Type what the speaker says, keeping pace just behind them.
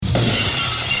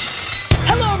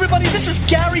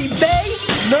Gary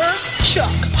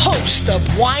Vaynerchuk, host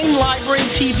of Wine Library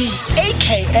TV,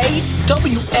 aka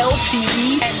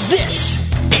WLTV, and this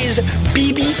is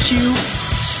BBQ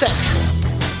Central.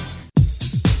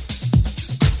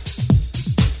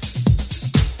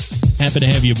 Happy to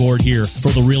have you aboard here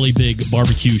for the Really Big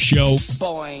Barbecue Show.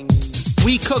 Boing.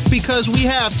 We cook because we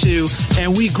have to,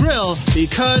 and we grill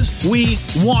because we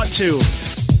want to.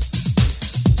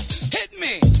 Hit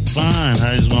me! Fine,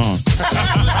 how's it going?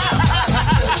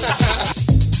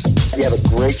 You have a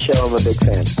great show. I'm a big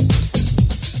fan.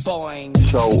 Boing.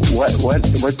 So what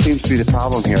seems to be the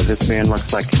problem here? This man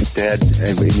looks like he's dead,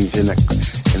 and he's in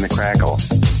the crackle.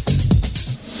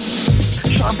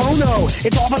 Charbono!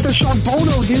 It's all about the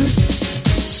charbono, dude!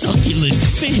 Succulent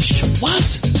fish. What?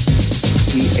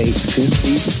 He ate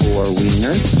 54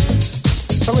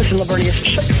 wieners. Now listen, Lavernius,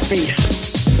 shut your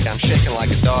face. I'm shaking like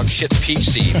a dog shit peach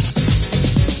seeds.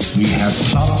 We have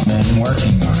top men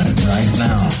working on it right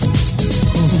now.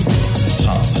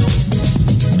 Top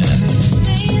men.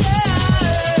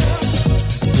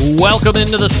 Welcome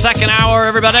into the second hour,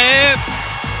 everybody.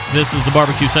 This is the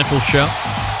Barbecue Central Show,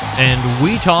 and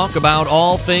we talk about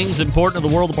all things important in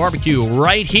the world of barbecue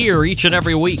right here each and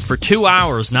every week for 2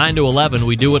 hours, 9 to 11.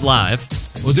 We do it live.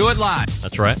 We'll do it live.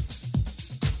 That's right.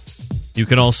 You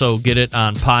can also get it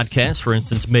on podcast. For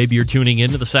instance, maybe you're tuning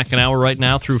into the second hour right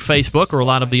now through Facebook or a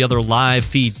lot of the other live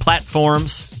feed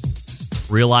platforms,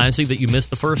 realizing that you missed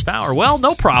the first hour. Well,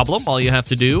 no problem. All you have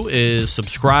to do is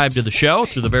subscribe to the show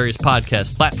through the various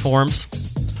podcast platforms.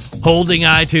 Holding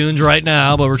iTunes right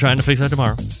now, but we're trying to fix that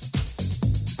tomorrow.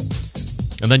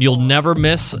 And then you'll never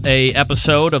miss a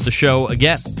episode of the show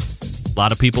again. A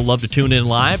lot of people love to tune in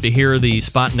live to hear the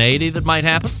spontaneity that might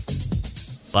happen.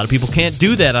 A lot of people can't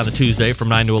do that on a Tuesday from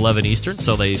 9 to 11 Eastern,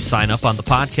 so they sign up on the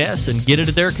podcast and get it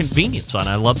at their convenience, and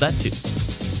I love that too.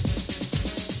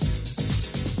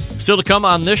 Still to come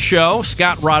on this show,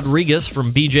 Scott Rodriguez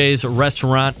from BJ's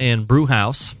Restaurant and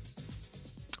Brewhouse.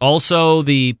 Also,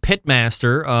 the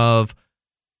pitmaster of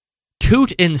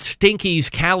Toot and Stinky's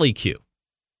Cali Q.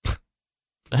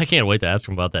 I can't wait to ask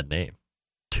him about that name.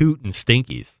 Toot and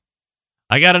Stinky's.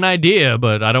 I got an idea,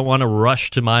 but I don't want to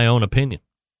rush to my own opinion.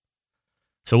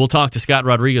 So we'll talk to Scott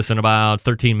Rodriguez in about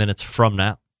 13 minutes from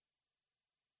now.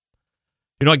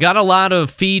 You know, I got a lot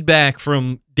of feedback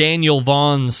from Daniel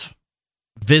Vaughn's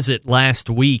visit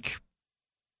last week.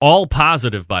 All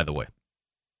positive, by the way.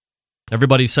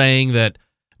 Everybody's saying that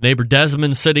neighbor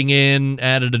Desmond sitting in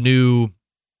added a new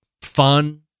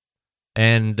fun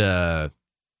and a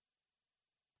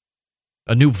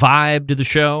new vibe to the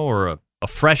show, or a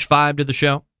fresh vibe to the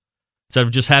show. Instead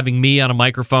of just having me on a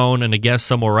microphone and a guest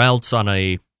somewhere else on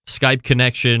a Skype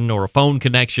connection or a phone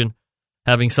connection,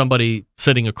 having somebody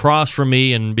sitting across from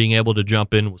me and being able to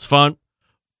jump in was fun.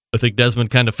 I think Desmond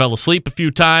kind of fell asleep a few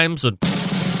times and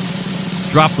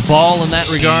dropped the ball in that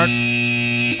regard,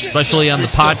 especially on the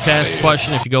podcast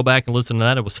question. If you go back and listen to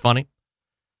that, it was funny.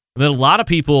 And then a lot of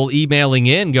people emailing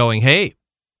in going, hey,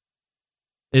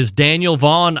 is Daniel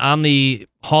Vaughn on the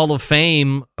Hall of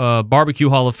Fame, Barbecue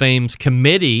Hall of Fame's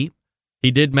committee? He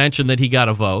did mention that he got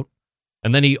a vote.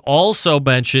 And then he also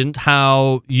mentioned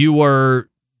how you were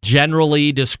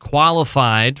generally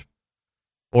disqualified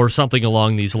or something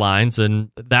along these lines, and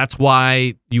that's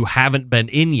why you haven't been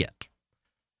in yet.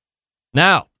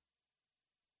 Now,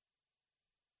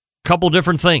 a couple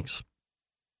different things.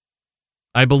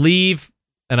 I believe,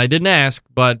 and I didn't ask,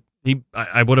 but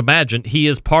I would imagine he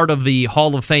is part of the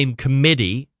Hall of Fame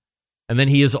committee, and then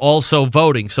he is also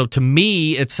voting. So to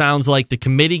me, it sounds like the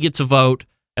committee gets a vote,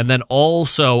 and then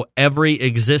also every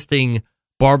existing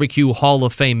Barbecue Hall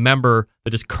of Fame member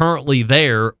that is currently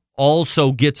there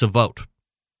also gets a vote.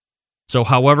 So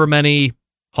however many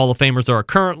Hall of Famers there are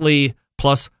currently,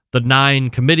 plus the 9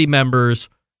 committee members,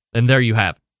 and there you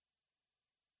have it.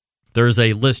 There's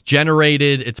a list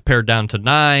generated. It's pared down to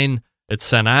 9. It's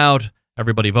sent out.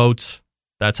 Everybody votes.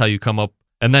 That's how you come up.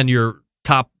 And then your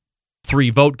top 3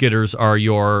 vote getters are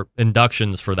your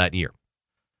inductions for that year.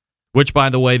 Which, by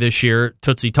the way, this year,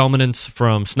 Tootsie Tomanins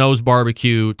from Snow's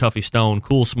Barbecue, Tuffy Stone,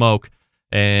 Cool Smoke,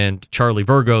 and Charlie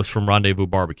Virgos from Rendezvous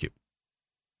Barbecue,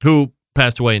 who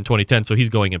passed away in 2010, so he's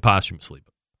going in posthumously.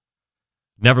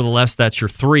 Nevertheless, that's your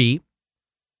 3.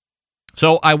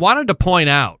 So I wanted to point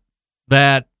out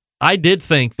that I did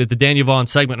think that the Daniel Vaughn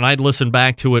segment, and I'd listened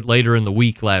back to it later in the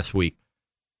week last week,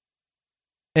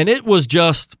 and it was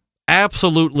just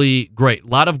absolutely great. A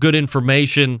lot of good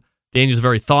information. Daniel's a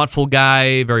very thoughtful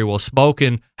guy, very well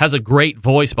spoken, has a great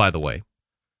voice, by the way.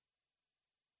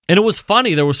 And it was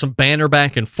funny. There was some banter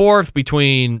back and forth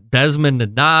between Desmond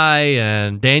and I,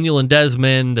 and Daniel and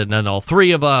Desmond, and then all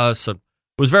 3 of us. It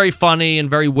was very funny and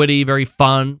very witty, very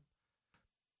fun.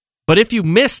 But if you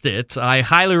missed it, I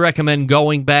highly recommend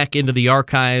going back into the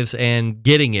archives and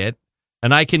getting it.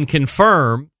 And I can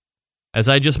confirm, as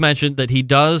I just mentioned, that he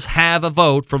does have a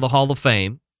vote for the Hall of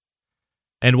Fame.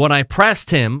 And when I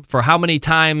pressed him for how many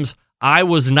times I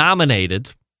was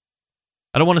nominated,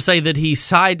 I don't want to say that he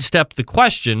sidestepped the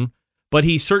question, but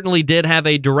he certainly did have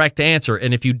a direct answer.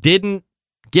 And if you didn't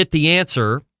get the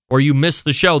answer or you missed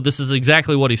the show, this is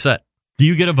exactly what he said. Do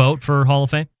you get a vote for Hall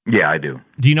of Fame? Yeah, I do.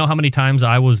 Do you know how many times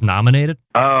I was nominated?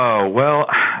 Oh, well,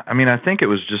 I mean, I think it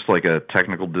was just like a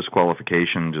technical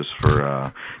disqualification just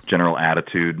for general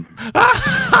attitude.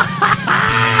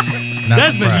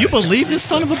 Desmond, you believe this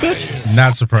son of a bitch?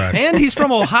 Not surprised. And he's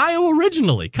from Ohio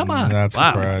originally. Come on. Not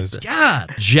surprised.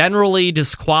 God. Generally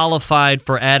disqualified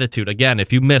for attitude. Again,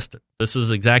 if you missed it, this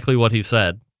is exactly what he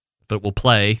said. If it will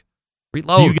play,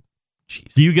 reload.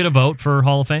 Do you get a vote for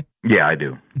Hall of Fame? Yeah, I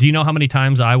do. Do you know how many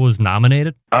times I was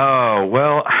nominated? Oh,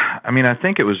 well, I mean, I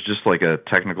think it was just like a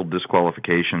technical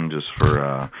disqualification just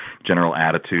for general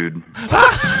attitude.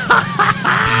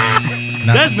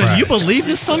 Desmond, you believe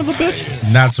this son of a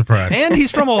bitch? Not surprised. And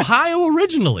he's from Ohio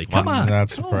originally. Come on. Not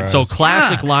surprised. So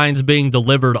classic lines being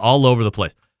delivered all over the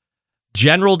place.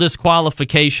 General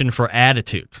disqualification for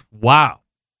attitude. Wow.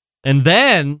 And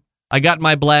then I got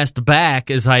my blast back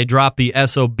as I dropped the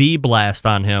SOB blast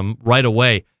on him right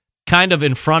away, kind of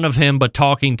in front of him, but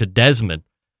talking to Desmond.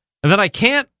 And then I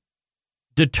can't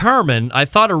determine, I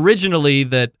thought originally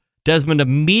that Desmond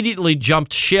immediately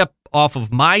jumped ship off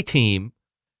of my team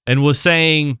and was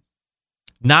saying,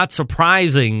 not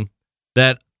surprising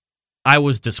that I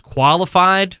was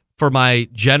disqualified for my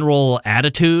general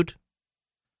attitude.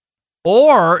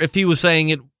 Or if he was saying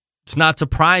it's not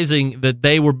surprising that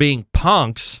they were being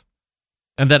punks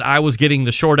and that I was getting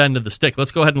the short end of the stick.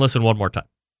 Let's go ahead and listen one more time.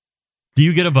 Do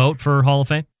you get a vote for Hall of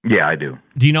Fame? Yeah, I do.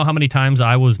 Do you know how many times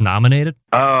I was nominated?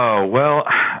 Oh, well,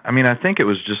 I mean, I think it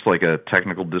was just like a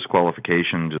technical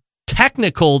disqualification.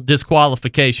 Technical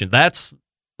disqualification. That's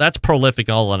prolific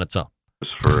all on its own.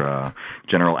 Just for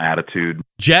general attitude.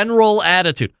 General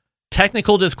attitude.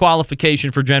 Technical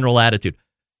disqualification for general attitude.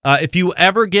 If you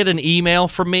ever get an email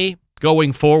from me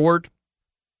going forward,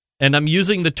 and I'm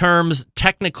using the terms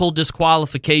technical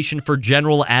disqualification for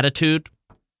general attitude,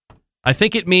 I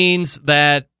think it means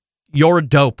that you're a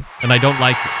dope and I don't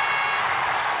like you.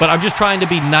 But I'm just trying to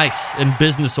be nice and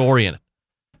business oriented.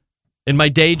 In my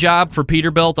day job for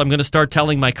Peterbilt, I'm going to start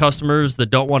telling my customers that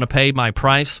don't want to pay my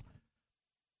price,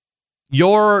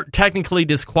 you're technically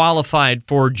disqualified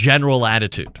for general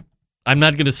attitude. I'm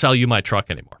not going to sell you my truck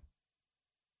anymore.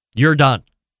 You're done.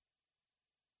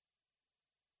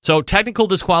 So technical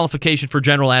disqualification for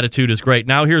general attitude is great.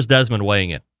 Now here's Desmond weighing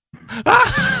in.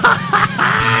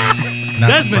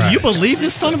 Desmond, you believe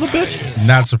this son of a bitch?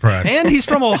 Not surprised. And he's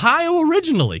from Ohio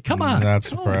originally. Come on. Not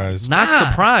surprised. Not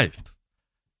surprised.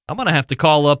 I'm going to have to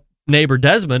call up neighbor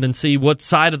Desmond and see what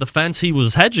side of the fence he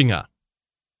was hedging on.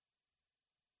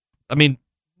 I mean,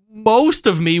 most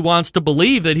of me wants to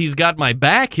believe that he's got my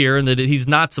back here and that he's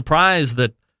not surprised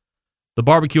that the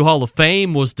Barbecue Hall of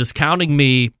Fame was discounting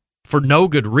me for no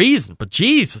good reason. But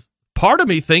geez, part of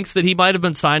me thinks that he might have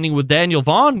been signing with Daniel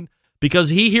Vaughn because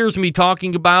he hears me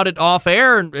talking about it off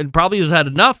air and probably has had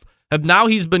enough. And now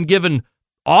he's been given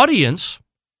audience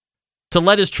to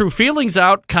let his true feelings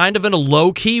out kind of in a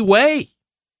low-key way.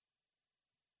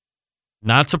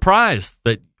 Not surprised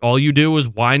that all you do is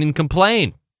whine and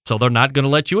complain. So they're not going to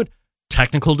let you in.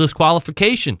 Technical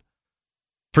disqualification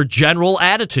for general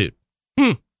attitude.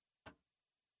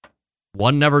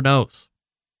 One never knows.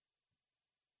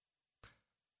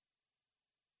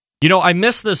 You know, I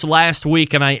missed this last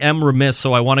week, and I am remiss,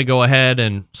 so I want to go ahead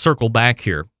and circle back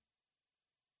here.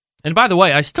 And by the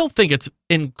way, I still think it's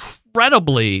an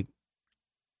incredible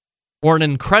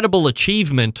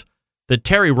achievement that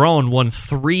Terry Rowan won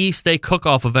 3 steak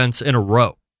cook-off events in a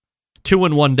row. 2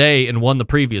 in one day and 1 the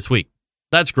previous week.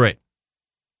 That's great.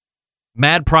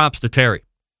 Mad props to Terry.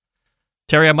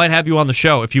 Terry, I might have you on the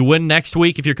show. If you win next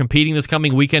week, if you're competing this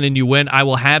coming weekend and you win, I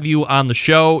will have you on the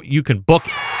show. You can book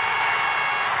it.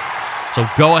 So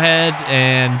go ahead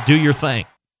and do your thing.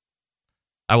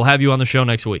 I will have you on the show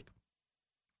next week.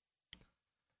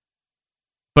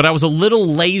 But I was a little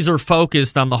laser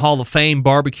focused on the Hall of Fame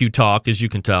barbecue talk, as you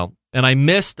can tell. And I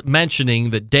missed mentioning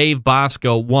that Dave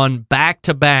Bosco won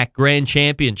back-to-back grand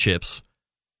championships.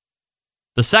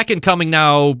 The second coming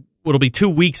now, it'll be 2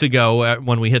 weeks ago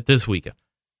when we hit this weekend.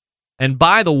 And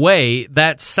by the way,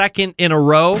 that second in a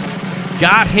row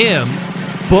got him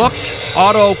booked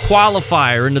auto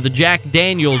qualifier into the Jack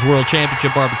Daniels World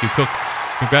Championship Barbecue Cook.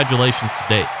 Congratulations to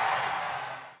Dave.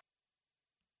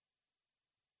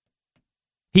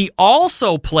 He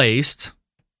also placed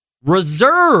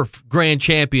Reserve Grand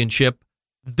Championship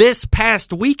this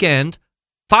past weekend,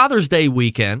 Father's Day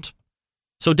weekend.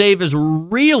 So Dave is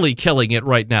really killing it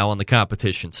right now on the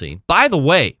competition scene. By the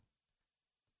way,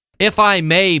 if I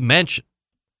may mention,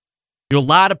 a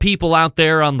lot of people out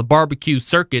there on the barbecue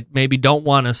circuit maybe don't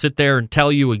want to sit there and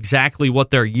tell you exactly what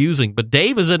they're using, but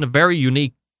Dave is in a very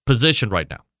unique position right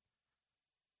now.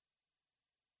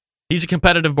 He's a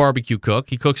competitive barbecue cook.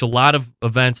 He cooks a lot of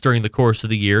events during the course of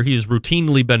the year. He's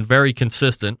routinely been very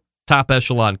consistent, top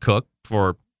echelon cook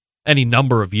for any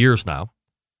number of years now.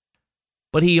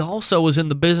 But he also is in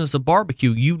the business of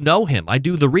barbecue. You know him. I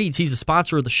do the reads. He's a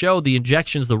sponsor of the show, the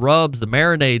injections, the rubs, the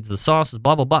marinades, the sauces,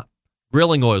 blah, blah, blah.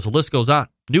 Grilling oils, the list goes on.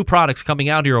 New products coming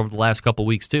out here over the last couple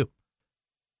weeks, too.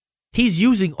 He's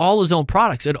using all his own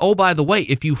products. And oh, by the way,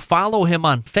 if you follow him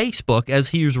on Facebook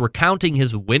as he's recounting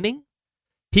his winning,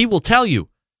 he will tell you,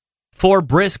 for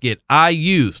brisket, I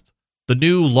used the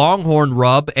new Longhorn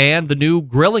rub and the new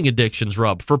Grilling Addictions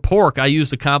rub. For pork, I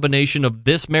used a combination of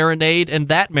this marinade and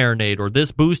that marinade, or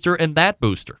this booster and that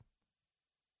booster.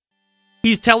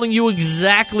 He's telling you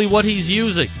exactly what he's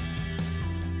using.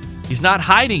 He's not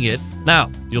hiding it.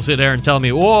 Now, you'll sit there and tell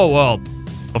me, oh, well,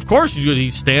 of course he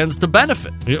stands to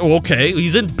benefit. Okay,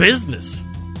 he's in business.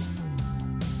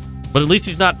 But at least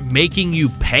he's not making you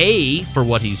pay for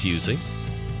what he's using.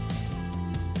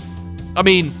 I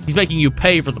mean, he's making you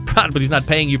pay for the product, but he's not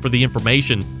paying you for the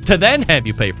information to then have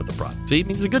you pay for the product. See,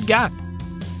 he's a good guy.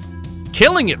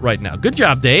 Killing it right now. Good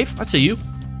job, Dave. I see you.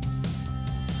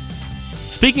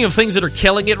 Speaking of things that are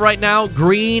killing it right now,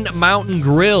 Green Mountain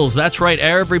Grills. That's right,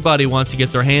 everybody wants to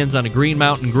get their hands on a Green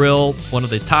Mountain Grill, one of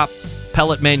the top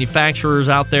pellet manufacturers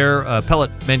out there,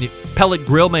 pellet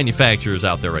grill manufacturers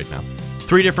out there right now.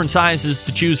 3 different sizes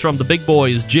to choose from. The big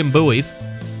boy is Jim Bowie.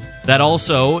 That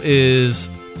also is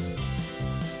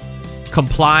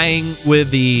complying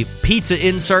with the pizza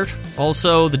insert.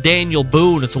 Also, the Daniel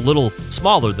Boone, it's a little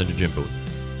smaller than a Jim Bowie.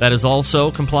 That is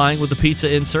also complying with the pizza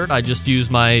insert. I just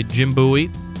used my Jim Bowie.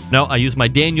 No, I used my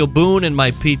Daniel Boone and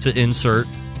my pizza insert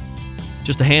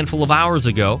just a handful of hours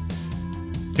ago.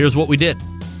 Here's what we did.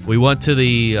 We went to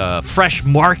the fresh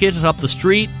market up the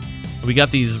street. We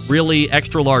got these really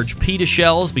extra large pita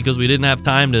shells because we didn't have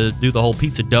time to do the whole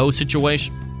pizza dough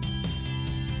situation.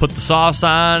 Put the sauce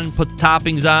on, put the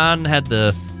toppings on, had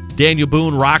the Daniel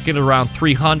Boone rocking around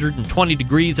 320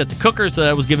 degrees at the cooker, so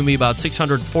that was giving me about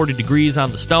 640 degrees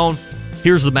on the stone.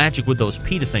 Here's the magic with those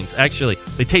pita things. Actually,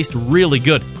 they taste really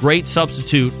good. Great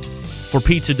substitute for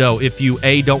pizza dough if you,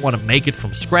 A, don't want to make it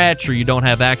from scratch, or you don't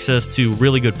have access to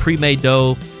really good pre-made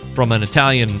dough from an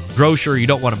Italian grocer. You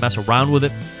don't want to mess around with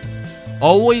it.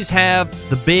 Always have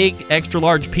the big extra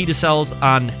large pita shells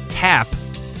on tap,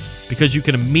 because you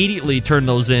can immediately turn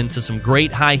those into some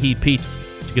great high heat pizzas.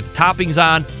 So get the toppings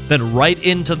on, then right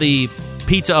into the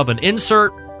pizza oven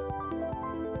insert.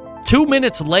 2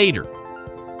 minutes later,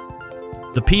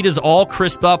 the pita's all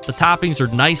crisp up. The toppings are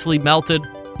nicely melted.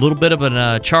 A little bit of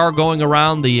a char going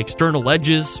around the external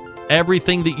edges.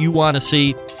 Everything that you want to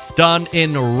see done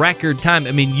in record time.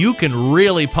 I mean, you can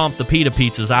really pump the pita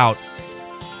pizzas out.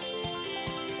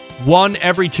 1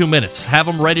 every 2 minutes. Have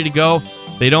them ready to go.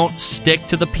 They don't stick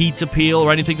to the pizza peel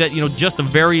or anything that, just a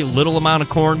very little amount of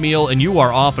cornmeal and you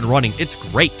are off and running. It's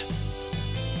great.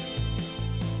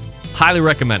 Highly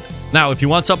recommend it. Now, if you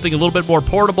want something a little bit more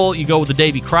portable, you go with the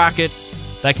Davy Crockett.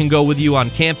 That can go with you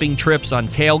on camping trips, on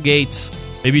tailgates.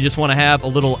 Maybe you just want to have a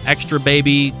little extra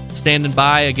baby standing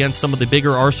by against some of the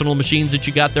bigger Arsenal machines that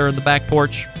you got there in the back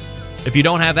porch. If you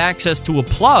don't have access to a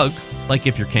plug, like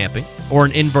if you're camping, or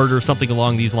an inverter or something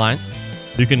along these lines,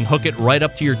 you can hook it right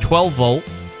up to your 12-volt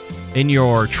in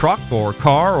your truck or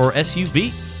car or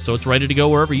SUV, so it's ready to go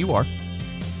wherever you are.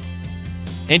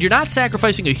 And you're not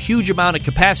sacrificing a huge amount of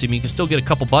capacity. I mean, you can still get a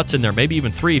couple butts in there, maybe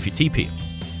even 3 if you TP them.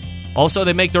 Also,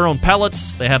 they make their own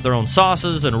pellets. They have their own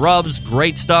sauces and rubs.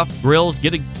 Great stuff. Grills,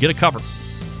 get a cover.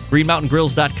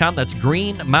 GreenMountainGrills.com. That's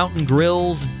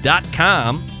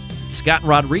GreenMountainGrills.com. Scott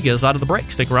Rodriguez out of the break.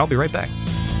 Stick around. I'll be right back.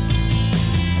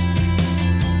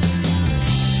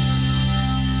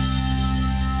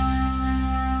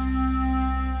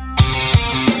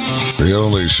 The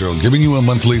only show giving you a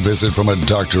monthly visit from a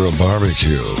doctor of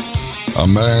barbecue. A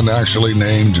man actually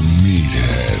named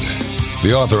Meathead.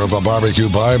 The author of a barbecue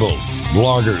Bible.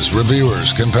 Bloggers,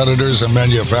 reviewers, competitors, and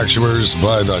manufacturers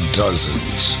by the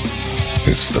dozens.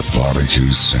 It's the Barbecue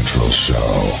Central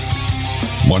Show.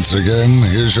 Once again,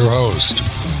 here's your host,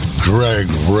 Greg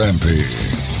Rempe.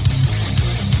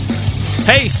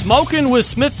 Hey, Smoking with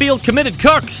Smithfield Committed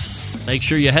Cooks. Make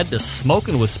sure you head to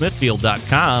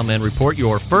smokingwithsmithfield.com and report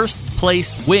your first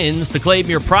place wins to claim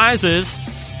your prizes.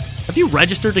 Have you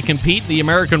registered to compete in the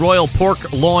American Royal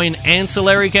Pork Loin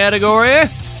Ancillary category?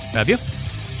 Have you?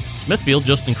 Smithfield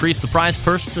just increased the prize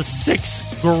purse to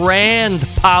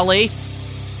 $6,000, Polly.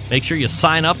 Make sure you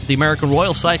sign up to the American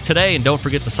Royal site today, and don't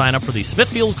forget to sign up for the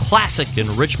Smithfield Classic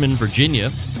in Richmond,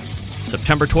 Virginia.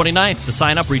 September 29th. To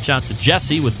sign up, reach out to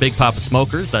Jesse with Big Poppa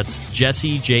Smokers. That's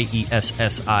Jesse, Jessie, at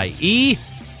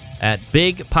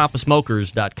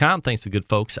BigPoppaSmokers.com. Thanks to good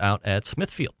folks out at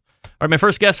Smithfield. All right, my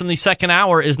first guest in the second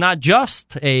hour is not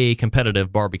just a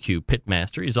competitive barbecue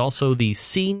pitmaster. He's also the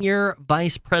Senior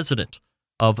Vice President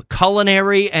of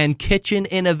Culinary and Kitchen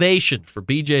Innovation for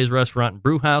BJ's Restaurant and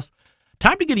Brewhouse.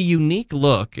 Time to get a unique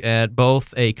look at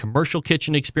both a commercial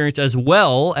kitchen experience as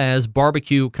well as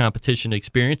barbecue competition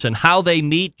experience and how they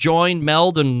meet, join,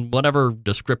 meld, and whatever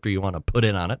descriptor you want to put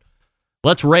in on it.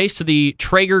 Let's race to the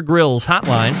Traeger Grills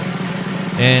hotline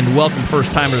and welcome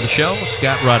first timer to the show,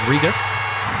 Scott Rodriguez.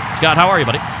 Scott, how are you,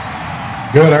 buddy?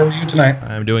 Good. How are you tonight?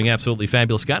 I'm doing absolutely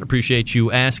fabulous, Scott. Appreciate you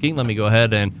asking. Let me go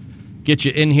ahead and get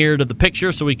you in here to the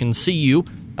picture so we can see you.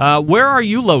 Where are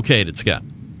you located, Scott?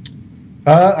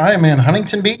 I am in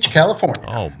Huntington Beach, California.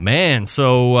 Oh, man.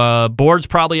 So board's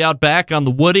probably out back on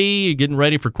the Woody. You're getting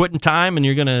ready for quitting time, and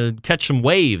you're going to catch some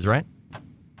waves, right?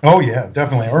 Oh, yeah,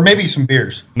 definitely. Or maybe some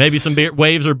beers. Maybe some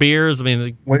waves or beers. I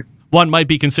mean, one might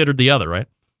be considered the other, right?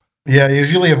 Yeah,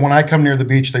 usually when I come near the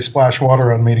beach, they splash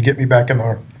water on me to get me back in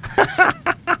the...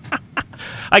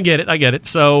 I get it.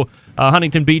 So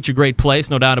Huntington Beach, a great place,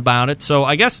 no doubt about it. So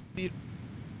I guess...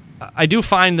 I do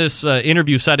find this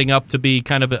interview setting up to be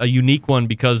kind of a unique one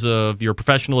because of your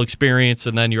professional experience,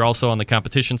 and then you're also on the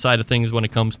competition side of things when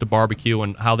it comes to barbecue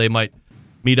and how they might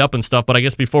meet up and stuff. But I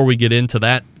guess before we get into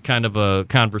that kind of a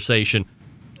conversation,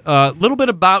 a little bit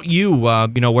about you,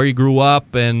 where you grew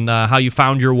up and how you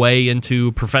found your way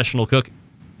into professional cooking.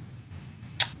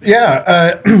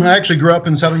 Yeah, I actually grew up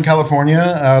in Southern California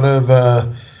out of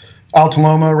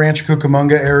Altaloma, Rancho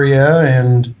Cucamonga area,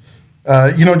 and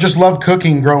just loved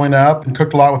cooking growing up and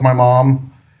cooked a lot with my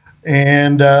mom,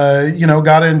 and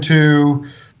got into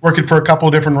working for a couple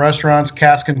of different restaurants,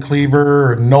 Cask and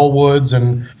Cleaver and Knollwoods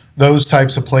and those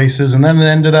types of places, and then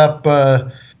ended up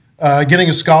getting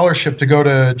a scholarship to go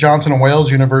to Johnson &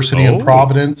 Wales University in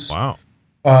Providence. Wow.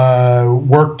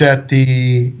 Worked at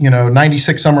the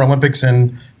 96 Summer Olympics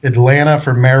in Atlanta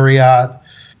for Marriott,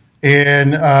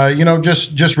 and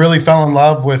just really fell in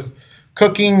love with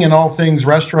cooking and all things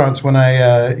restaurants when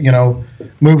I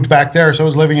moved back there. So I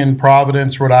was living in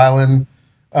Providence, Rhode Island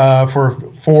for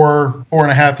four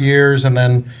and a half years, and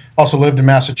then also lived in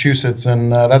Massachusetts,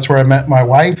 and that's where I met my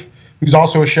wife, who's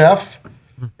also a chef.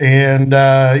 And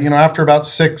after about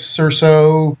 6 or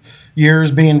so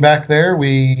years being back there,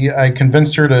 I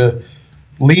convinced her to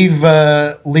leave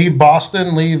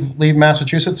Boston, leave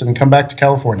Massachusetts, and come back to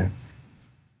California.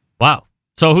 Wow.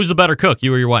 So who's the better cook,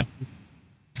 you or your wife?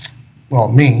 Well,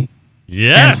 me.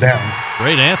 Yes. Hands down.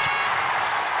 Great answer.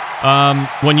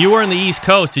 When you were in the East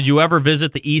Coast, did you ever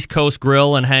visit the East Coast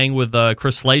Grill and hang with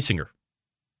Chris Slasinger?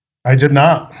 I did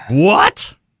not.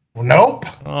 What? Nope.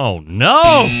 Oh,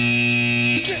 no.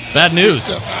 Bad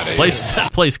news.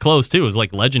 Place closed, too. It was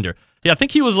like legendary. Yeah, I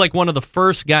think he was like one of the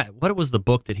first guys. What was the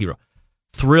book that he wrote?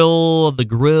 Thrill of the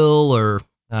Grill, or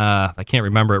I can't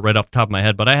remember it right off the top of my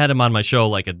head, but I had him on my show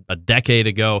like a decade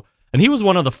ago, and he was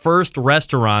one of the first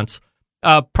restaurants,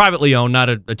 privately owned, not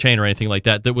a chain or anything like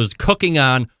that was cooking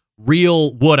on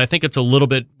real wood. I think it's a lot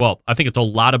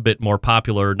of bit more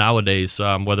popular nowadays,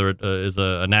 whether it is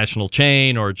a national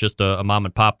chain or just a mom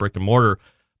and pop brick and mortar.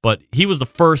 But he was the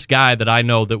first guy that I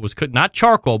know that was not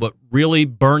charcoal, but really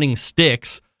burning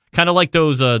sticks, kind of like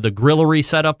those the grillery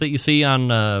setup that you see on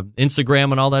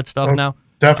Instagram and all that stuff now.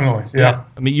 Definitely, yeah.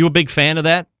 I mean, you a big fan of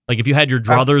that? Like, if you had your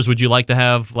druthers, would you like to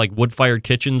have like wood-fired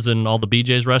kitchens in all the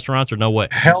BJ's restaurants, or no way?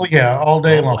 Hell yeah, all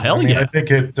day long. Hell yeah! I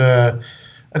think it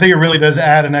really does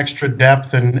add an extra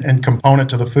depth and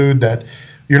component to the food that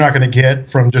you're not going to get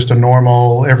from just a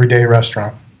normal everyday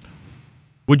restaurant.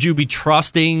 Would you be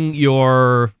trusting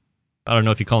your, I don't know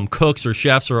if you call them cooks or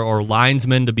chefs or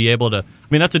linesmen, to be able to, I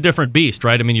mean, that's a different beast,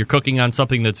 right? I mean, you're cooking on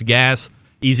something that's gas,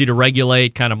 easy to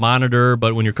regulate, kind of monitor,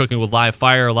 but when you're cooking with live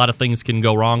fire, a lot of things can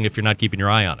go wrong if you're not keeping your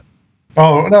eye on it.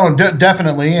 Oh, no,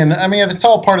 definitely. And I mean, it's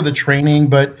all part of the training,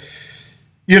 but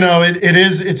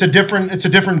it's a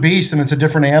different beast, and it's a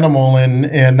different animal.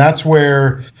 And that's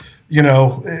where,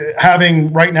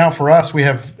 having right now for us, we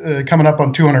have coming up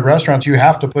on 200 restaurants, you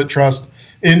have to put trust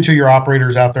into your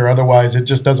operators out there. Otherwise it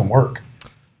just doesn't work.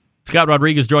 Scott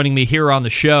Rodriguez joining me here on the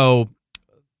show.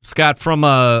 Scott, from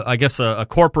a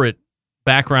corporate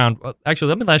background. Actually,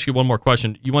 let me ask you one more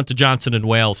question. You went to Johnson &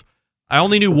 Wales. I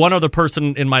only knew one other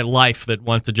person in my life that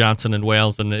went to Johnson &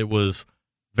 Wales, and it was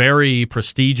very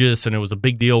prestigious, and it was a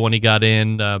big deal when he got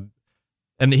in.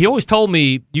 And he always told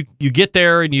me, you get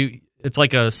there and it's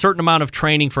like a certain amount of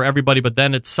training for everybody, but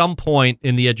then at some point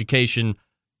in the education,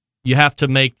 you have to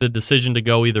make the decision to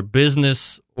go either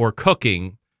business or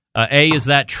cooking. Is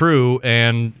that true?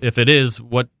 And if it is,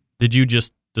 what did you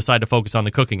just decide to focus on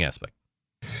the cooking aspect?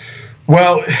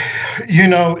 Well,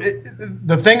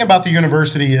 the thing about the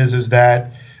university is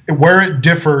that where it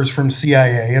differs from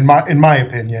CIA, in my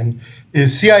opinion,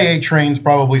 is CIA trains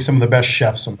probably some of the best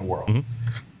chefs in the world.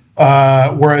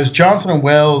 Mm-hmm. Whereas Johnson &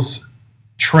 Wales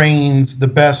trains the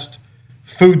best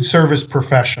food service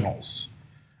professionals.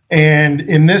 And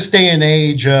in this day and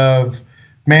age of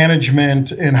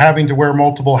management and having to wear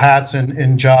multiple hats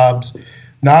in jobs,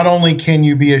 not only can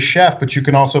you be a chef, but you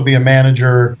can also be a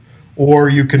manager, or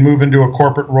you can move into a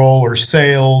corporate role or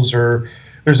sales, or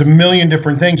there's a million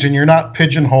different things, and you're not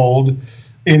pigeonholed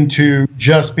into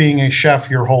just being a chef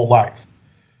your whole life.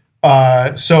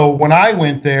 So when I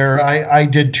went there, I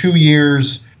did 2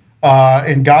 years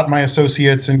and got my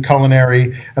associates in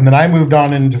culinary, and then I moved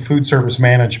on into food service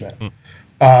management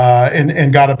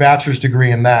and got a bachelor's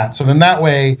degree in that. So then that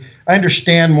way I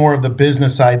understand more of the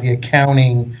business side, the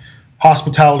accounting,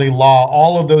 hospitality law,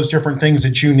 all of those different things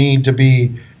that you need to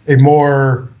be a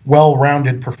more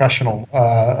well-rounded professional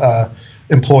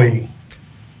employee.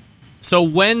 So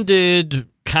when did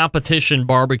Competition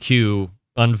Barbecue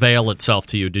unveil itself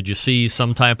to you? Did you see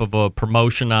some type of a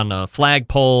promotion on a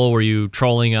flagpole? Were you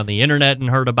trolling on the internet and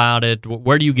heard about it?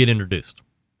 Where do you get introduced?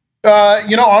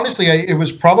 Honestly, it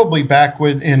was probably back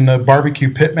in the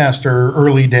barbecue pitmaster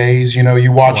early days.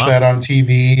 You watch that on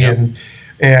TV,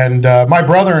 and my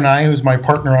brother and I, who's my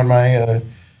partner on my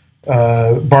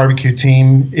barbecue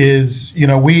team, is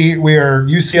we are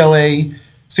UCLA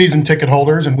season ticket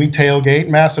holders, and we tailgate,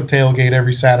 massive tailgate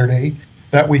every Saturday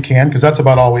that we can, because that's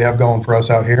about all we have going for us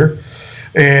out here.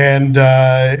 And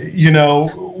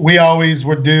we always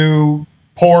would do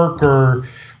pork or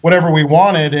whatever we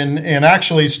wanted, and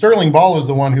actually Sterling Ball is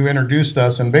the one who introduced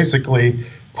us and basically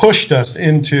pushed us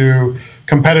into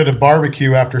competitive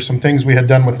barbecue after some things we had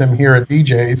done with him here at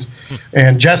BJ's.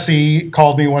 And Jesse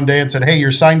called me one day and said, "Hey,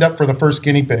 you're signed up for the first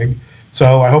guinea pig,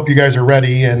 so I hope you guys are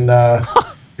ready, and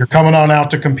you're coming on out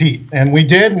to compete." And we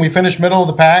did, and we finished middle of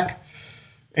the pack.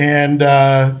 And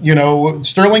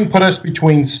Sterling put us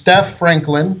between Steph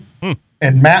Franklin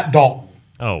and Matt Dalton.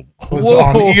 Oh,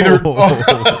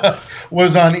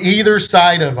 was on either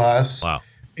side of us. Wow.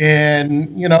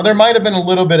 And there might have been a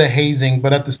little bit of hazing,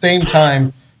 but at the same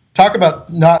time, talk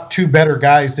about not two better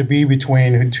guys to be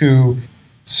between, who two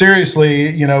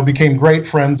seriously became great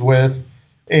friends with,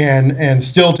 and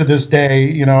still to this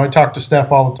day, I talk to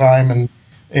Steph all the time,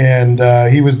 and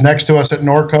he was next to us at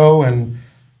Norco, and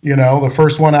the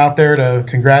first one out there to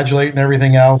congratulate and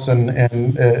everything else, and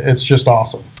it's just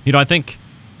awesome. I think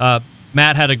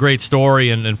Matt had a great story,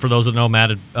 and for those that know,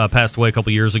 Matt had passed away a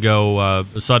couple years ago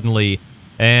suddenly,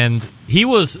 and he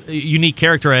was a unique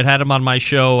character. I had him on my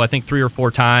show, I think 3 or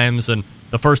 4 times, and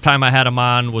the first time I had him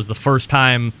on was the first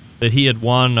time that he had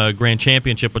won a grand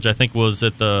championship, which I think was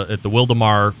at the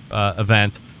Wildemar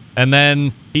event, and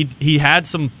then he had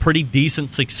some pretty decent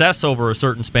success over a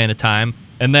certain span of time,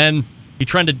 and then he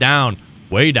trended down,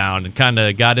 way down, and kind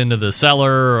of got into the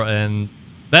cellar, and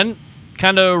then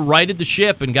kind of righted the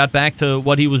ship and got back to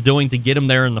what he was doing to get him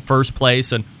there in the first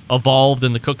place, and evolved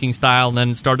in the cooking style, and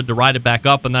then started to ride it back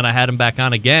up. And then I had him back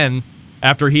on again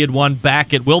after he had won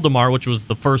back at Wildemar, which was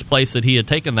the first place that he had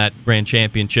taken that grand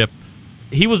championship.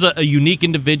 He was a unique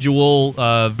individual,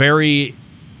 very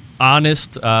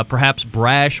honest, perhaps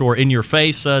brash or in your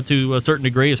face to a certain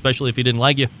degree, especially if he didn't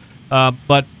like you.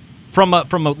 But from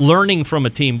a learning from a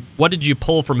team, what did you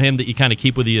pull from him that you kind of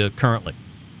keep with you currently?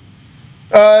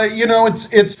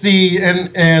 It's the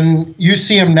and you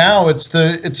see him now. It's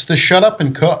the shut up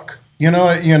and cook.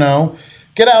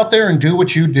 Get out there and do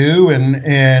what you do,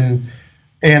 and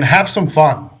have some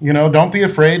fun. Don't be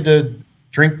afraid to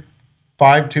drink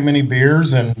 5 too many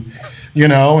beers, and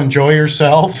enjoy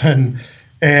yourself, and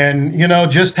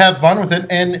just have fun with it,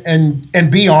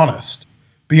 and be honest.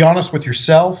 Be honest with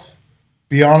yourself.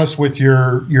 Be honest with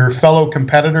your fellow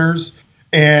competitors.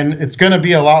 And it's going to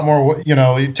be a lot more,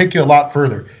 it take you a lot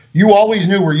further. You always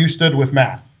knew where you stood with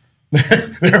Matt.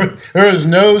 there is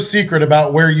no secret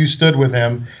about where you stood with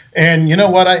him. And you know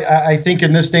what? I think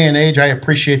in this day and age, I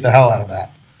appreciate the hell out of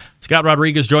that. Scott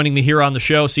Rodriguez joining me here on the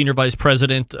show, Senior Vice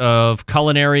President of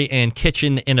Culinary and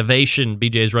Kitchen Innovation,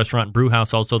 BJ's Restaurant and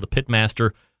Brewhouse, also the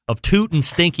pitmaster of Toot and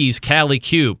Stinky's Cali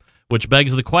Q, which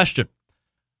begs the question,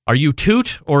 are you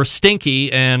Toot or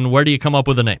Stinky, and where do you come up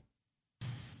with a name?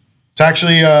 It's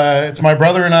actually it's my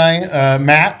brother and I.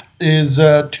 Matt is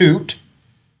Toot,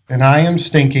 and I am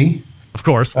Stinky. Of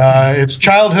course. It's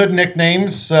childhood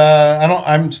nicknames.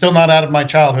 I'm still not out of my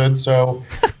childhood, so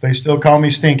they still call me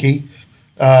Stinky.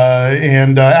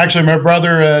 Actually, my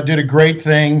brother did a great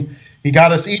thing. He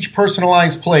got us each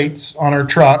personalized plates on our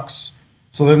trucks,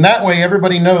 so then that way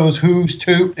everybody knows who's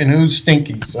Toot and who's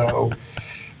Stinky. So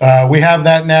we have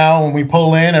that now. When we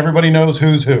pull in, everybody knows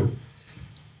who's who.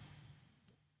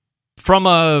 From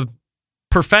a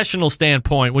professional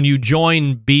standpoint, when you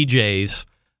join BJ's,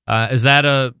 is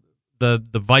that the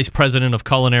vice president of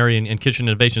culinary and kitchen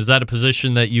innovation? Is that a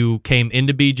position that you came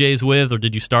into BJ's with, or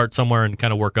did you start somewhere and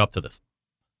kind of work up to this?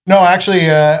 No,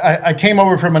 actually, I came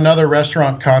over from another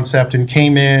restaurant concept and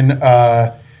came in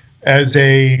as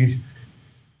a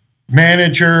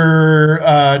manager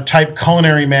type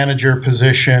culinary manager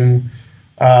position.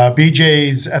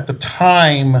 BJ's at the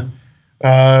time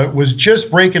was just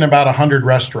breaking about 100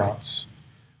 restaurants.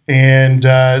 And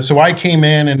so I came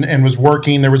in and was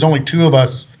working. There was only 2 of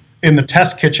us in the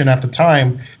test kitchen at the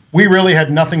time. We really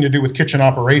had nothing to do with kitchen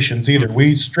operations either.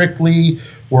 We strictly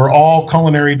were all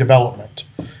culinary development.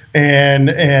 And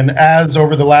as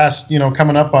over the last,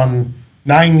 coming up on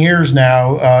 9 years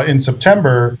now, in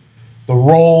September, the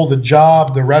role, the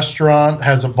job, the restaurant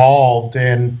has evolved.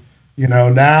 And,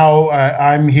 now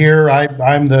I'm here.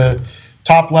 I'm the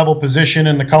top level position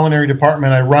in the culinary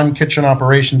department. I run kitchen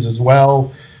operations as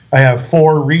well. I have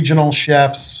 4 regional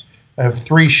chefs. I have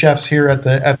 3 chefs here at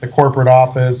the corporate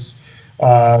office.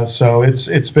 So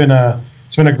it's been a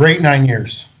great 9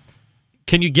 years.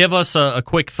 Can you give us a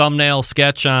quick thumbnail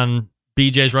sketch on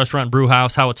BJ's Restaurant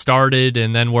Brewhouse, how it started,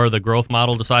 and then where the growth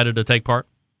model decided to take part?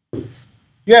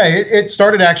 Yeah, it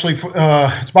started actually.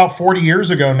 It's about 40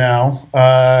 years ago now,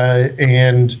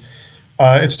 and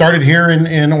it started here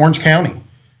in Orange County.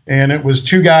 And it was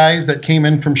 2 guys that came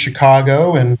in from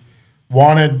Chicago and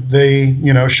wanted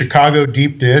the Chicago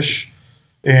deep dish,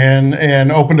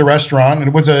 and opened a restaurant. And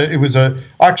it was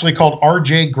actually called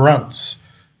RJ Grunt's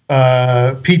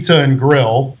Pizza and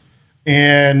Grill,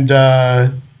 and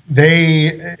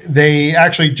they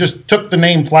actually just took the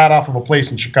name flat off of a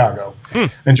place in Chicago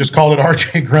and just called it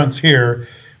RJ Grunt's here.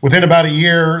 Within about a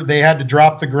year, they had to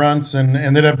drop the Grunts and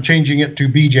ended up changing it to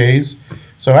BJ's.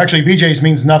 So actually, BJ's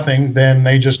means nothing. Then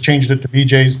they just changed it to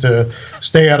BJ's to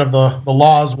stay out of the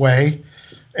law's way.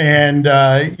 And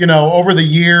over the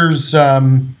years,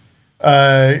 the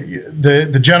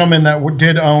gentleman that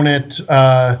did own it,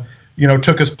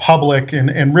 took us public,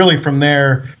 and really from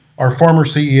there, our former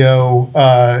CEO,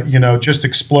 just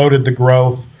exploded the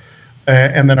growth,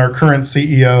 and then our current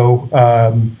CEO,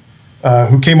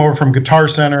 who came over from Guitar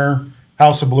Center,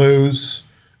 House of Blues,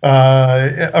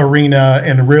 Arena,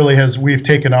 and really we've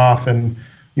taken off, and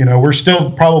we're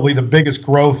still probably the biggest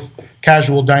growth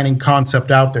casual dining concept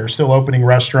out there. Still opening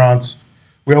restaurants.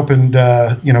 We opened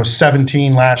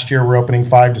 17 last year. We're opening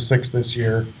 5 to 6 this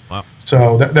year. Wow.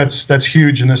 So that's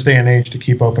huge in this day and age to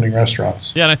keep opening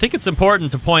restaurants. Yeah, and I think it's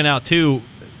important to point out too,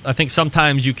 I think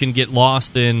sometimes you can get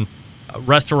lost in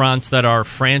restaurants that are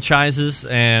franchises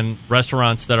and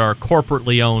restaurants that are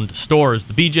corporately owned stores.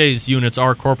 The BJ's units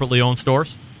are corporately owned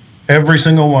stores? Every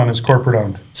single one is corporate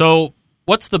owned. So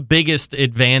what's the biggest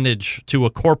advantage to a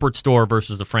corporate store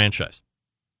versus a franchise?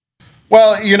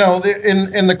 Well,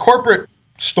 in the corporate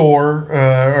store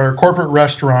or corporate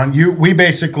restaurant, we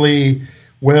basically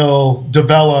will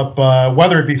develop,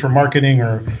 whether it be for marketing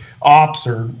or ops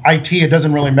or IT, it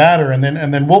doesn't really matter, and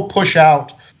then we'll push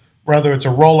out whether it's a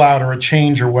rollout or a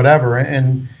change or whatever.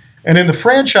 And in the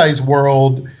franchise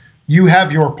world, you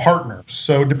have your partners.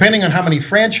 So depending on how many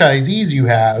franchisees you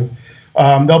have,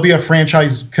 there'll be a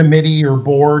franchise committee or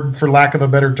board, for lack of a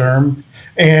better term,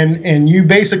 and you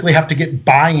basically have to get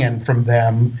buy-in from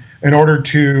them in order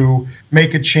to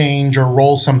make a change or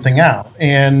roll something out.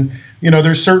 And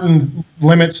there's certain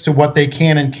limits to what they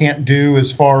can and can't do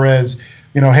as far as,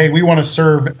 hey, we want to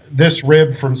serve this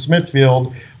rib from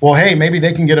Smithfield. Well, hey, maybe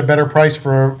they can get a better price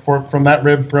from that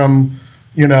rib from,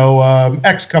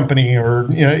 X company or,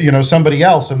 somebody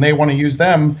else, and they want to use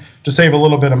them to save a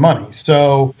little bit of money.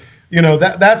 So,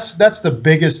 that's the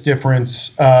biggest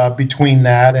difference between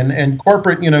that and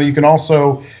corporate. You can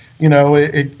also,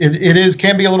 it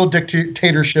can be a little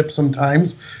dictatorship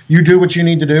sometimes. You do what you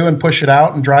need to do and push it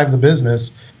out and drive the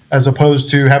business, as opposed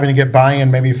to having to get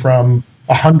buy-in maybe from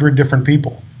 100 different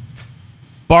people.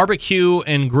 Barbecue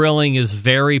and grilling is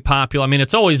very popular. I mean,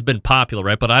 it's always been popular,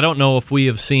 right? But I don't know if we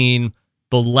have seen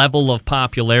the level of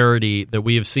popularity that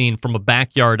we have seen from a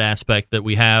backyard aspect that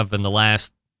we have in the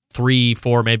last 3,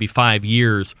 4, maybe 5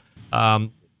 years.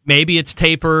 Maybe it's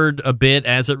tapered a bit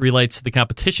as it relates to the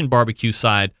competition barbecue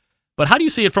side. But how do you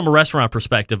see it from a restaurant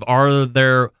perspective? Are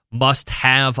there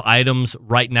must-have items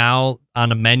right now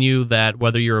on a menu that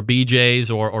whether you're a BJ's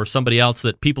or somebody else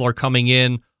that people are coming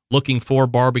in looking for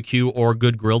barbecue or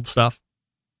good grilled stuff?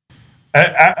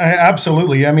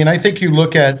 Absolutely. I mean, I think you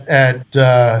look at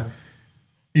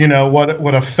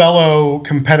what a fellow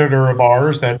competitor of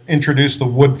ours that introduced the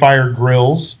wood-fired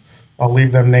grills. I'll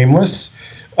leave them nameless.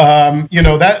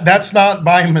 That's not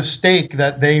by mistake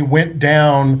that they went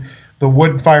down the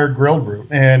wood-fired grill route.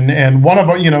 And one of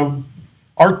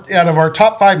out of our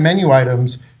top 5 menu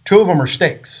items, 2 of them are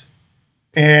steaks.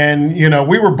 And,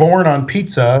 we were born on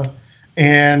pizza,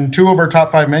 and 2 of our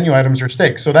top 5 menu items are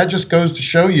steaks. So that just goes to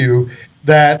show you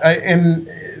that, and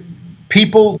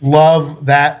people love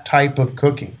that type of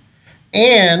cooking.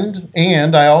 And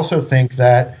I also think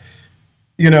that,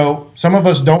 some of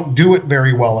us don't do it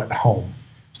very well at home.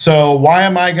 So why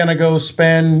am I going to go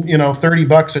spend,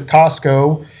 $30 at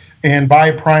Costco and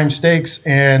buy prime steaks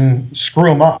and screw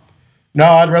them up? No,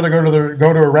 I'd rather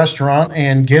go to a restaurant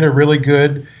and get a really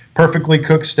good, perfectly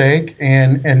cooked steak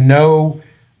and know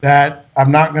that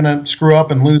I'm not going to screw up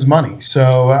and lose money.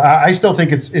 So I still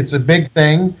think it's a big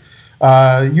thing.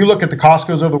 You look at the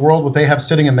Costco's of the world, what they have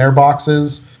sitting in their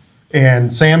boxes,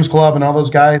 and Sam's Club and all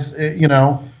those guys,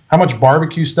 how much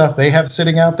barbecue stuff they have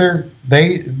sitting out there.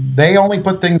 They only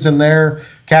put things in their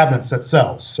cabinets that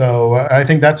sells. So I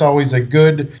think that's always a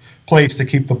good place to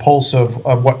keep the pulse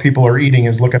of what people are eating,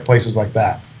 is look at places like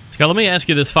that. Scott, let me ask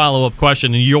you this follow-up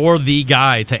question, and you're the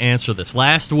guy to answer this.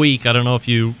 Last week, I don't know if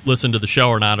you listened to the show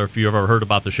or not, or if you ever heard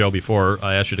about the show before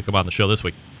I asked you to come on the show this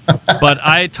week. But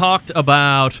I talked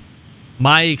about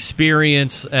my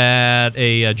experience at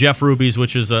a Jeff Ruby's,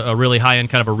 which is a really high-end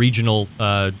kind of a regional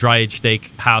dry-aged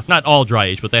steak house. Not all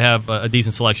dry-aged, but they have a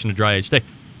decent selection of dry-aged steak.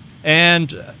 And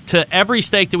to every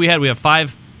steak that we have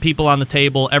 5 people on the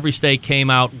table. Every steak came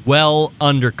out well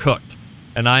undercooked.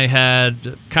 And I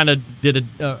had put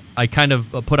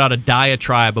out a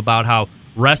diatribe about how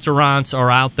restaurants are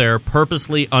out there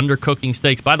purposely undercooking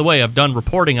steaks. By the way, I've done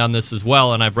reporting on this as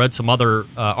well, and I've read some other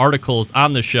articles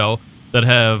on the show that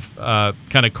have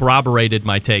kind of corroborated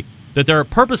my take, that they're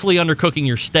purposely undercooking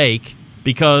your steak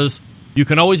because you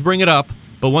can always bring it up,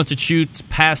 but once it shoots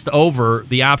past over,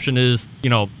 the option is,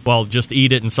 just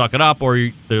eat it and suck it up, or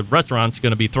the restaurant's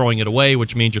going to be throwing it away,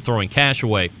 which means you're throwing cash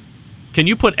away. Can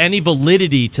you put any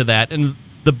validity to that? And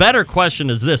the better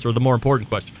question is this, or the more important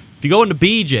question. If you go into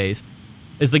BJ's,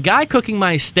 is the guy cooking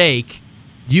my steak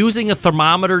using a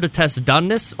thermometer to test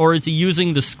doneness, or is he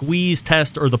using the squeeze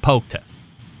test or the poke test?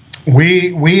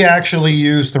 We actually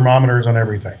use thermometers on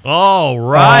everything. Oh,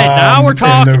 right. Now we're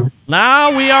talking.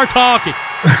 Now we are talking.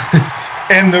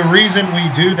 And the reason we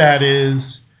do that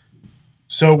is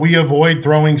so we avoid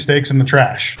throwing steaks in the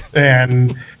trash.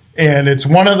 And it's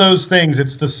one of those things.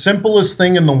 It's the simplest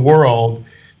thing in the world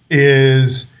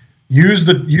is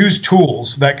use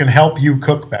tools that can help you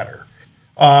cook better.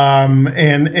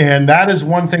 And that is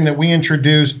one thing that we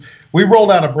introduced. We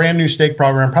rolled out a brand new steak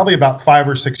program probably about 5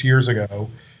 or 6 years ago.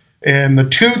 And the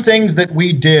 2 things that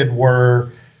we did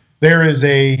were, there is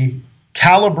a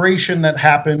calibration that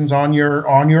happens on your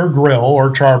grill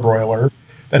or charbroiler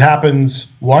that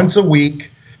happens once a week,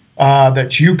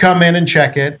 that you come in and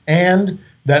check it, and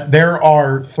that there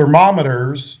are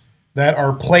thermometers that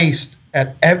are placed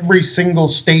at every single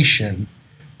station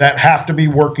that have to be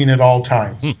working at all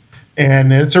times.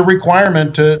 And it's a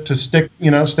requirement to stick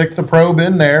the probe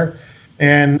in there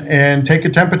and take a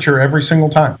temperature every single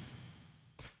time.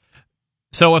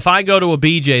 So if I go to a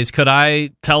BJ's, could I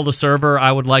tell the server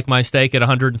I would like my steak at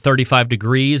 135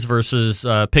 degrees versus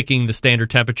picking the standard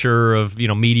temperature of,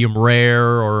 medium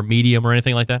rare or medium or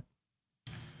anything like that?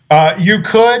 You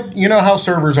could. You know how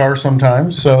servers are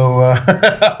sometimes. So,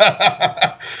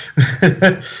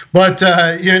 but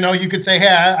you could say, hey,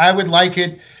 I would like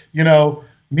it,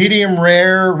 medium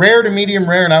rare to medium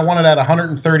rare, and I want it at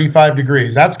 135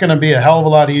 degrees. That's going to be a hell of a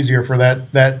lot easier for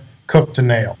that cook to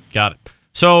nail. Got it.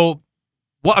 So,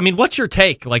 what's your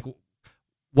take? Like,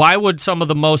 why would some of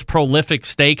the most prolific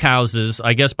steakhouses,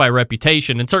 I guess by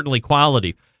reputation and certainly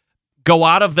quality, go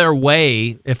out of their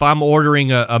way if I'm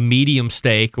ordering a medium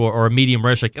steak or a medium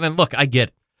rare steak? And then, look, I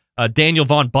get it. Daniel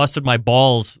Vaughn busted my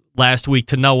balls last week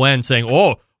to no end saying,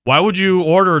 why would you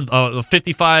order a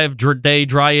 55-day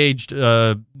dry-aged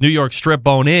New York strip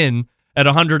bone-in at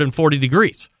 140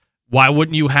 degrees? Why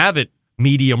wouldn't you have it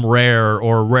medium rare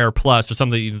or rare plus or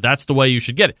something? That's the way you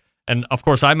should get it. And, of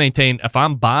course, I maintain if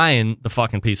I'm buying the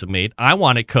fucking piece of meat, I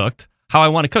want it cooked how I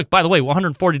want it cooked. By the way,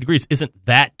 140 degrees isn't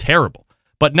that terrible.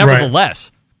 But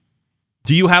nevertheless,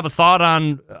 Do you have a thought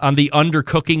on the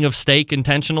undercooking of steak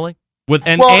intentionally?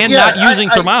 Not using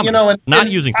thermometers.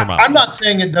 Using thermometers. I'm not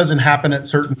saying it doesn't happen at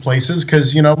certain places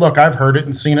because, look, I've heard it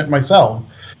and seen it myself.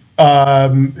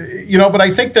 But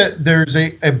I think that there's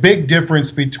a big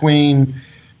difference between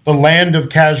the land of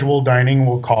casual dining,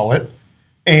 we'll call it,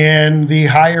 and the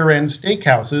higher end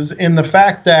steakhouses in the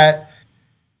fact that,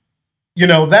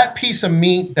 that piece of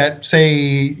meat that,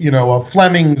 say, a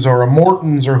Fleming's or a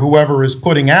Morton's or whoever is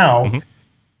putting out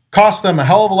costs them a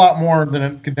hell of a lot more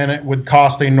than it would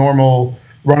cost a normal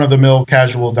run-of-the-mill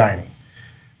casual dining.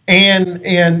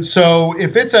 And so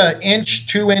if it's a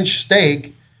 2-inch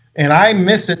steak and I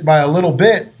miss it by a little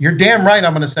bit, you're damn right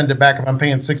I'm going to send it back if I'm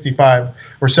paying $65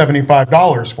 or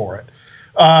 $75 for it.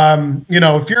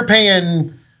 If you're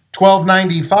paying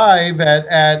 $12.95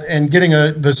 at and getting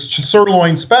the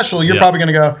sirloin special, you're probably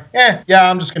going to go,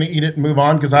 I'm just going to eat it and move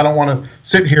on because I don't want to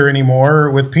sit here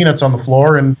anymore with peanuts on the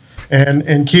floor and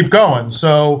keep going.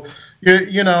 So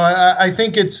I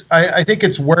think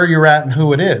it's where you're at and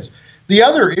who it is. The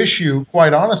other issue,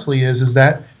 quite honestly, is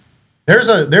that there's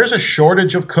a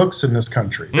shortage of cooks in this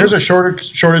country. There's a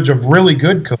shortage of really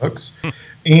good cooks,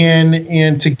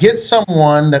 and to get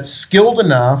someone that's skilled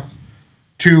enough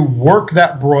to work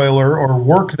that broiler or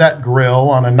work that grill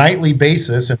on a nightly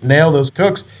basis and nail those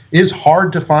cooks is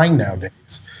hard to find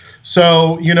nowadays.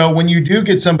 So, when you do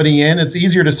get somebody in, it's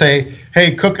easier to say,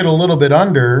 hey, cook it a little bit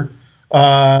under,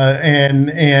 and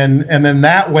then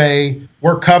that way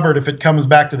we're covered if it comes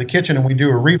back to the kitchen and we do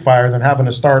a refire than having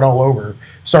to start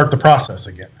the process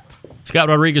again. Scott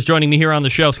Rodriguez joining me here on the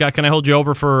show. Scott, can I hold you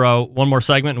over for one more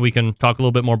segment and we can talk a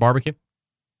little bit more barbecue?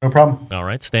 No problem. All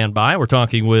right, stand by. We're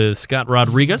talking with Scott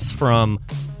Rodriguez from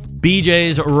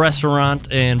BJ's Restaurant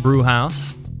and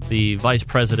Brewhouse, the Vice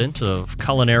President of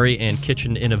Culinary and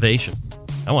Kitchen Innovation.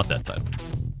 I want that title.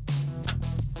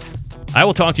 I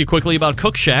will talk to you quickly about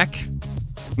Cook Shack,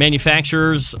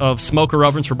 manufacturers of smoker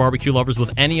ovens for barbecue lovers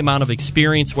with any amount of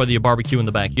experience, whether you barbecue in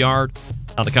the backyard,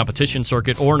 on the competition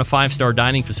circuit, or in a 5-star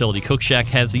dining facility. Cook Shack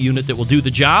has a unit that will do the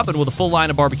job, and with a full line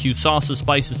of barbecue sauces,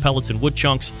 spices, pellets, and wood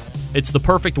chunks, it's the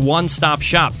perfect one-stop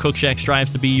shop. Cook Shack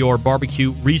strives to be your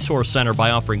barbecue resource center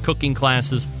by offering cooking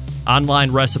classes,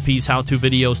 online recipes, how-to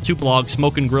videos, 2 blogs,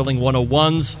 Smoke and Grilling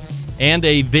 101s, and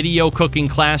a video cooking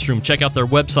classroom. Check out their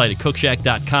website at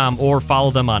cookshack.com or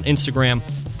follow them on Instagram,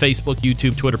 Facebook,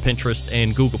 YouTube, Twitter, Pinterest,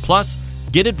 and Google+.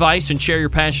 Get advice and share your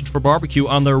passion for barbecue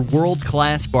on their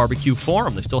world-class barbecue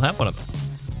forum. They still have one of them.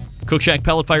 Cook Shack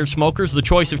pellet-fired smokers, the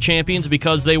choice of champions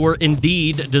because they were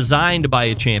indeed designed by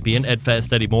a champion, Ed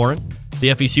Fast Eddie Morin. The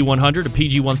FEC 100 and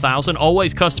PG 1000,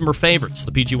 always customer favorites.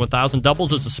 The PG 1000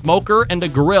 doubles as a smoker and a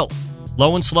grill.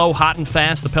 Low and slow, hot and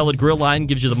fast, the pellet grill line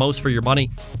gives you the most for your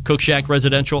money. Cook Shack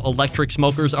residential electric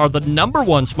smokers are the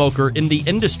 #1 smoker in the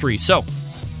industry. So,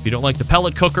 if you don't like the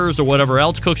pellet cookers or whatever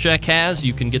else Cook Shack has,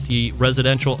 you can get the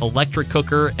residential electric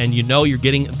cooker, and you're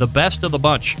getting the best of the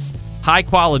bunch. High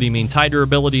quality means high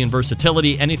durability and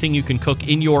versatility. Anything you can cook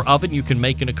in your oven, you can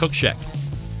make in a Cook Shack.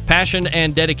 Passion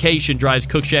and dedication drives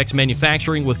Cook Shack's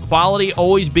manufacturing, with quality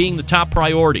always being the top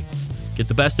priority. Get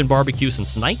the best in barbecue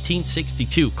since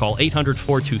 1962. Call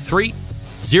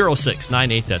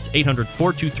 800-423-0698. That's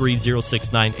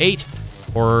 800-423-0698.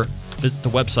 Or visit the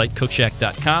website,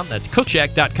 cookshack.com. That's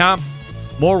cookshack.com.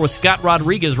 More with Scott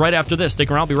Rodriguez right after this. Stick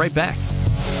around. I'll be right back.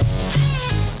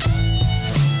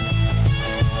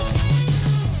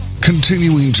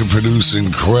 Continuing to produce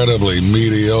incredibly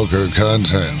mediocre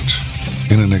content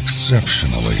in an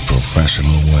exceptionally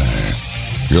professional way.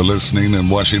 You're listening and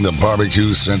watching the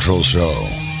Barbecue Central Show.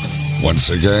 Once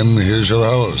again, here's your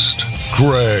host,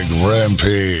 Greg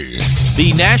Rempe.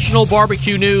 The National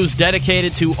Barbecue News,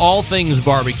 dedicated to all things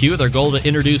barbecue. Their goal to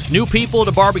introduce new people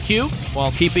to barbecue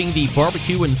while keeping the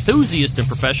barbecue enthusiast and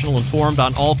professional informed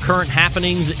on all current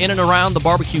happenings in and around the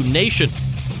barbecue nation.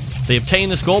 They obtain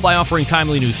this goal by offering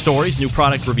timely news stories, new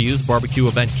product reviews, barbecue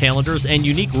event calendars, and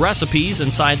unique recipes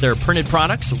inside their printed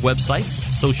products, websites,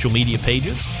 social media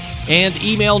pages, and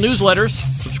email newsletters.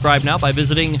 Subscribe now by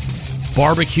visiting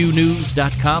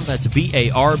barbecuenews.com. That's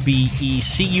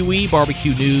BARBECUE,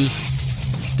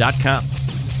 barbecuenews.com.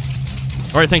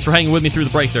 All right, thanks for hanging with me through the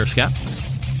break there, Scott.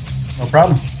 No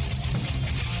problem.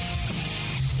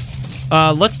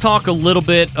 Let's talk a little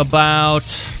bit about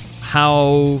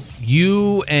how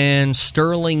you and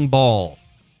Sterling Ball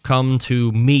come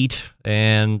to meet,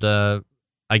 and I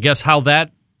guess how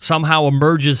that somehow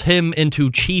emerges him into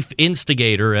chief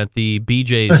instigator at the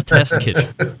BJ's Test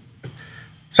Kitchen.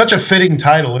 Such a fitting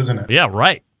title, isn't it? Yeah,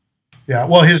 right. Yeah,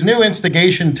 well, his new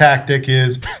instigation tactic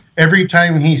is every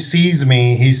time he sees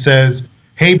me, he says,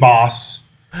 hey, boss,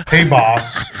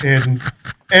 and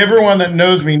everyone that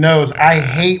knows me knows I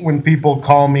hate when people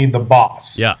call me the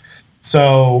boss. Yeah.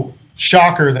 So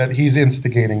shocker that he's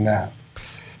instigating that.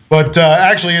 But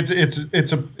actually,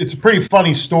 it's a pretty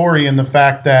funny story in the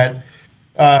fact that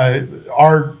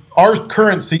our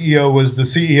current CEO was the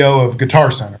CEO of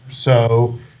Guitar Center,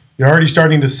 so you're already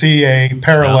starting to see a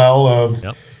parallel of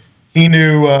he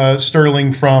knew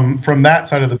Sterling from that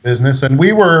side of the business, and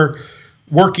we were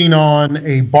working on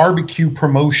a barbecue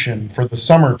promotion for the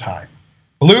summertime,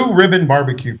 Blue Ribbon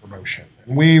Barbecue promotion,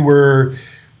 and we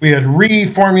had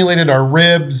reformulated our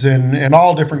ribs and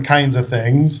all different kinds of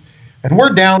things, and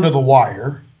we're down to the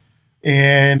wire.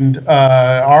 And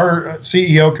our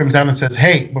CEO comes down and says,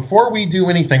 "Hey, before we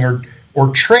do anything or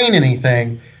train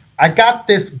anything, I got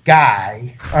this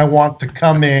guy I want to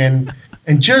come in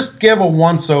and just give a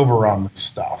once-over on this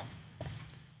stuff."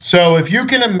 So if you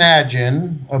can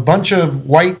imagine a bunch of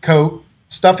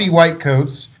stuffy white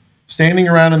coats standing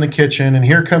around in the kitchen, and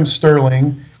here comes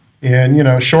Sterling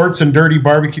in, shorts and dirty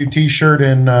barbecue T-shirt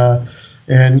and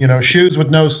shoes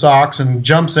with no socks, and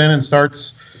jumps in and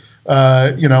starts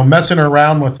messing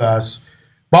around with us.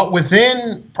 But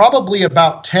within probably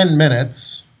about 10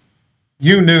 minutes,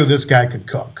 you knew this guy could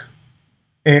cook.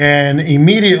 And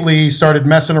immediately started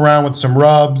messing around with some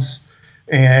rubs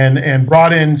and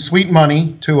brought in sweet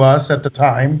money to us at the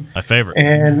time. My favorite.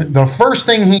 And the first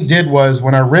thing he did was,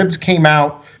 when our ribs came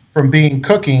out from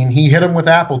cooking, he hit them with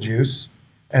apple juice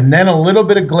and then a little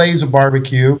bit of glaze of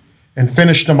barbecue and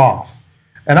finished them off.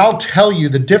 And I'll tell you,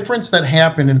 the difference that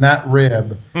happened in that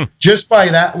rib, just by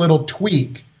that little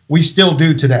tweak, we still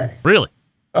do today. Really?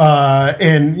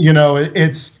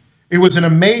 It was an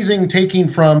amazing taking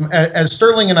from, as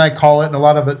Sterling and I call it, and a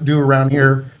lot of it do around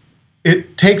here,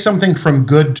 it takes something from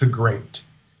good to great.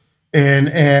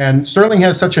 And Sterling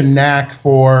has such a knack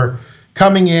for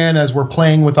coming in as we're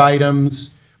playing with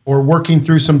items or working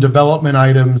through some development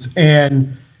items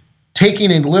and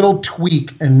taking a little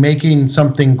tweak and making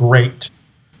something great,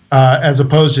 as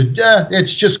opposed to,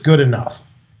 it's just good enough.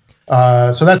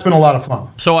 So that's been a lot of fun.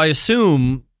 So I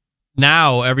assume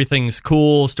now everything's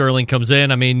cool. Sterling comes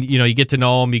in. I mean, you get to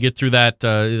know him. You get through that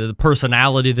the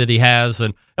personality that he has,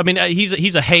 and I mean,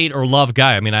 he's a hate or love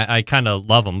guy. I mean, I kind of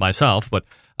love him myself, but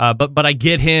I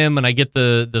get him, and I get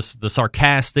the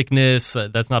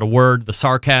sarcasticness. That's not a word. The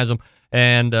sarcasm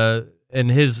and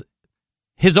his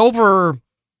overriding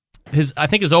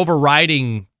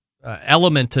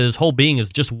element to his whole being is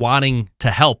just wanting to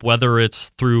help, whether it's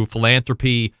through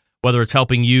philanthropy, whether it's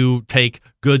helping you take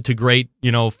good to great,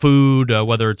 food,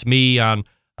 whether it's me on,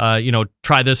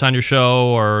 try this on your show,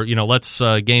 or, let's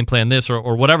game plan this,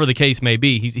 or whatever the case may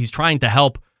be. He's trying to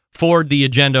help forward the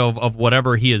agenda of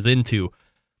whatever he is into.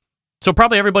 So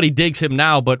probably everybody digs him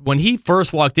now, but when he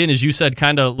first walked in, as you said,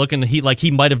 kind of looking like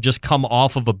he might have just come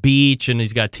off of a beach, and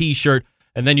he's got a T-shirt,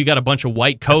 and then you got a bunch of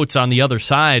white coats on the other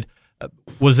side.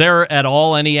 Was there at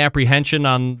all any apprehension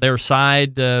on their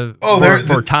side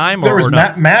for time? There was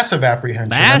not? Massive apprehension.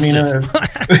 Massive.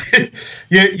 I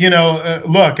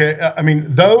mean, look, I mean,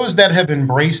 those that have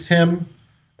embraced him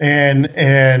and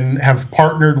have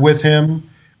partnered with him,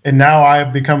 and now I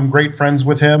have become great friends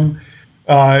with him.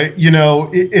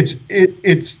 It's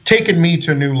taken me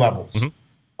to new levels.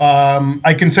 Mm-hmm.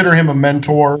 I consider him a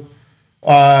mentor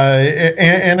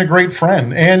and a great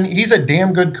friend, and he's a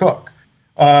damn good cook.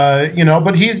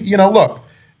 But he's, look,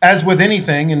 as with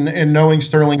anything, and knowing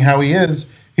Sterling how he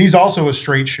is, he's also a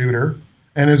straight shooter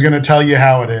and is going to tell you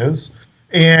how it is.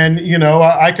 And,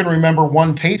 I can remember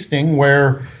one tasting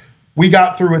where we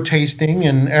got through a tasting,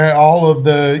 and all of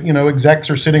the, execs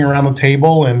are sitting around the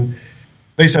table, and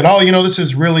they said, "Oh, this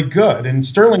is really good." And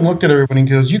Sterling looked at everybody and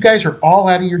goes, "You guys are all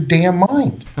out of your damn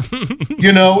mind."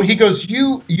 He goes,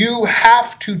 you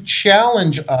have to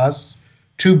challenge us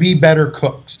to be better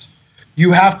cooks.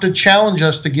 You have to challenge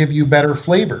us to give you better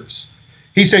flavors.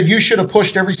 He said, you should have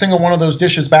pushed every single one of those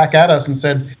dishes back at us and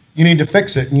said, you need to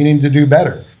fix it and you need to do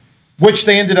better, which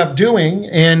they ended up doing.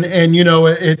 And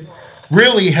it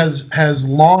really has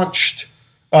launched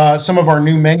some of our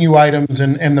new menu items,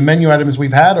 and the menu items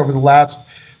we've had over the last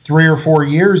 3 or 4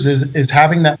 years is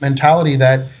having that mentality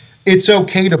that it's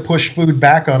okay to push food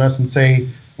back on us and say,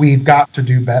 we've got to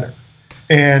do better.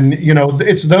 And,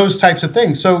 it's those types of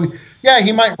things. So, yeah,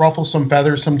 he might ruffle some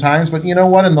feathers sometimes, but you know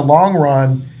what? In the long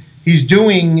run, he's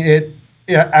doing it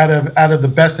out of the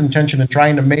best intention and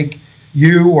trying to make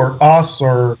you or us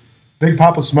or Big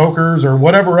Poppa Smokers or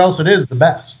whatever else it is the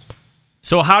best.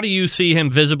 So how do you see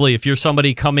him visibly? If you're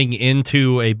somebody coming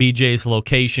into a BJ's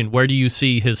location, where do you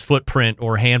see his footprint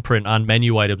or handprint on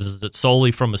menu items? Is it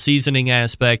solely from a seasoning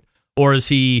aspect, or is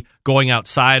he going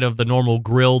outside of the normal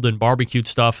grilled and barbecued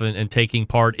stuff and taking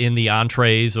part in the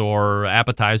entrees or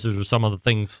appetizers or some of the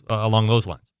things along those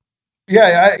lines?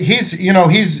 Yeah,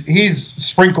 he's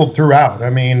sprinkled throughout. I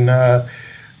mean,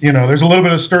 there's a little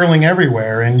bit of Sterling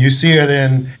everywhere, and you see it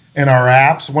in our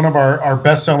apps. One of our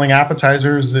best-selling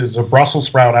appetizers is a Brussels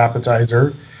sprout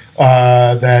appetizer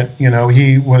that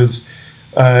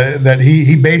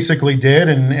he basically did,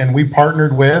 and we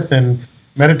partnered with, and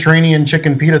Mediterranean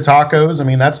chicken pita tacos. I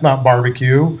mean, that's not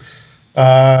barbecue.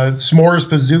 S'mores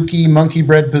Pizookie, monkey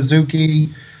bread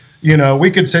Pizookie.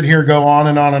 We could sit here, go on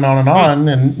and on and on and on.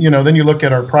 And, then you look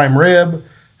at our prime rib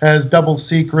has double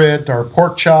secret, our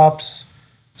pork chops,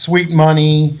 sweet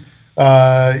money.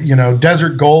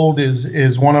 Desert Gold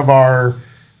is one of our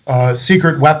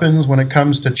secret weapons when it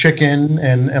comes to chicken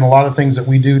and a lot of things that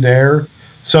we do there.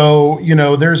 So,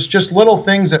 there's just little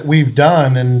things that we've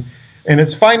done, and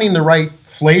it's finding the right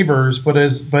flavors, but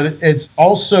it's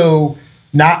also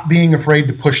not being afraid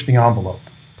to push the envelope.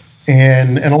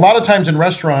 And a lot of times in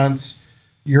restaurants,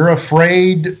 you're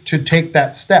afraid to take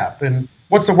that step. And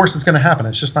what's the worst that's going to happen?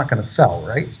 It's just not going to sell,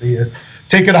 right? So you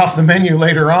take it off the menu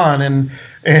later on, and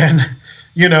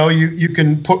you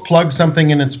can plug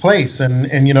something in its place. And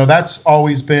that's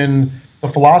always been the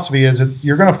philosophy, is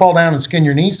you're going to fall down and skin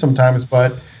your knees sometimes,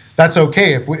 but that's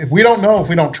okay. If we don't know, if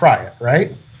we don't try it,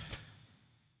 right?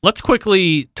 Let's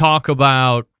quickly talk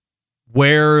about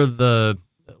where the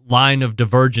line of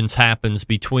divergence happens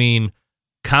between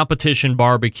competition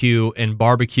barbecue and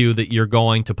barbecue that you're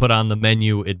going to put on the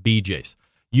menu at BJ's.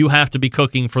 You have to be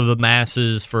cooking for the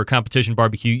masses for competition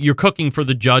barbecue. You're cooking for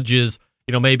the judges,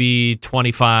 maybe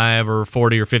 25 or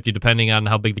 40 or 50, depending on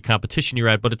how big the competition you're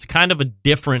at, but it's kind of a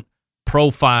different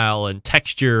profile and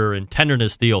texture and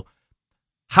tenderness deal.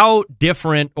 How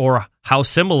different or how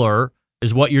similar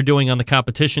is what you're doing on the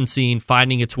competition scene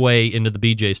finding its way into the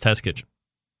BJ's test kitchen?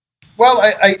 Well,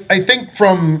 I think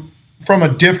from a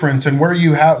difference and where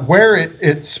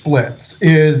it splits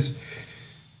is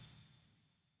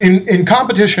in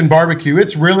competition barbecue,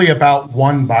 it's really about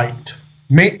one bite,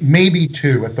 maybe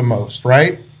two at the most,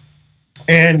 right?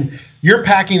 And you're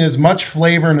packing as much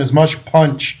flavor and as much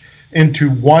punch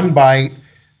into one bite,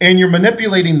 and you're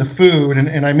manipulating the food,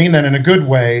 and I mean that in a good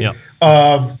way,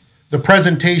 of the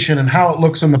presentation and how it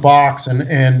looks in the box,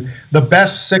 and the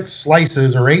best 6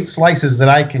 slices or 8 slices that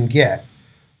I can get.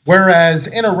 Whereas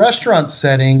in a restaurant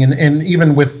setting, and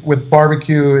even with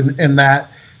barbecue and that,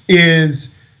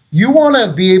 is you want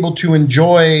to be able to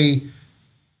enjoy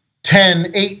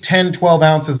 8, 10, 12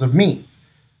 ounces of meat.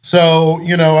 So,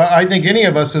 I think any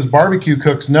of us as barbecue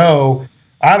cooks know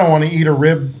I don't want to eat a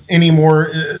rib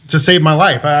anymore to save my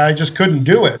life. I just couldn't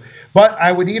do it. But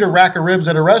I would eat a rack of ribs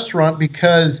at a restaurant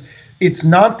because it's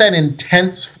not that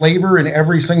intense flavor in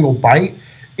every single bite.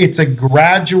 It's a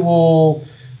gradual,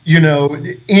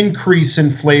 increase in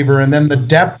flavor, and then the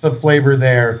depth of flavor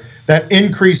there that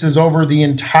increases over the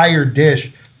entire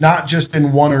dish, not just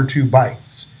in 1 or 2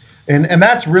 bites. And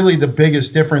that's really the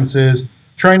biggest difference, is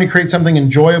trying to create something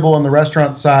enjoyable on the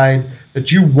restaurant side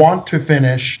that you want to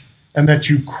finish and that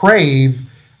you crave,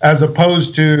 as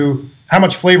opposed to how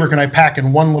much flavor can I pack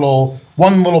in one little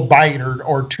bite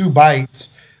or 2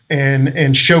 bites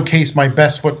and showcase my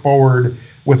best foot forward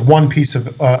with one piece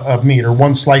of meat or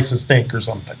one slice of steak or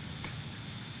something.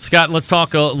 Scott, let's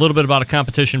talk a little bit about a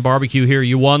competition barbecue here.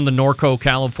 You won the Norco,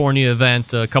 California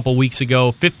event a couple weeks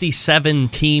ago. 57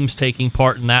 teams taking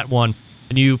part in that one,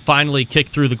 and you finally kicked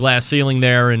through the glass ceiling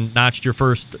there and notched your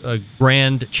first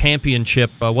grand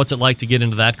championship. What's it like to get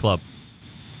into that club?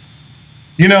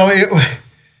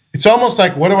 It's almost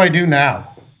like, what do I do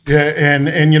now?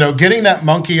 And getting that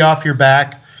monkey off your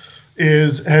back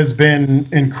has been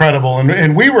incredible.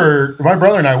 And my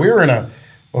brother and I, we were in a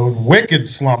wicked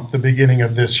slump the beginning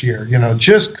of this year.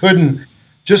 Just couldn't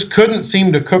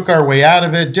seem to cook our way out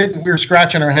of it. We were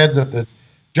scratching our heads at the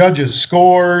judges'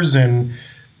 scores, and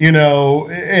we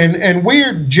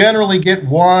generally get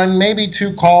 1, maybe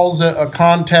 2 calls a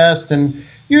contest, and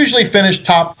usually finish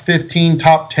top 15,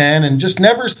 top 10, and just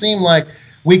never seemed like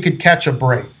we could catch a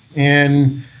break.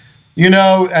 And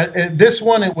at this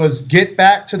one, it was get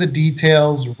back to the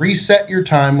details, reset your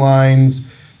timelines.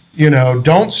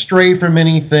 Don't stray from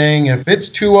anything. If it's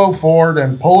 204,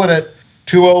 then pull it at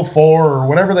 204 or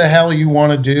whatever the hell you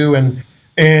want to do.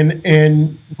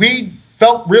 And we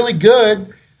felt really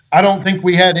good. I don't think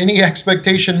we had any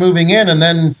expectation moving in. And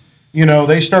then,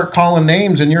 they start calling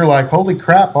names and you're like, holy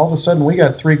crap, all of a sudden we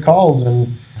got 3 calls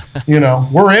and,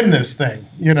 we're in this thing,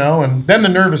 and then the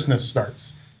nervousness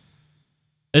starts.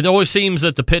 It always seems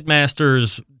that the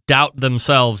pitmasters doubt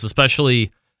themselves,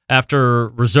 especially after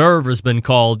reserve has been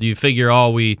called. You figure,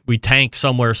 we tanked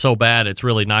somewhere so bad it's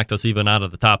really knocked us even out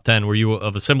of the top 10. Were you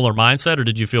of a similar mindset, or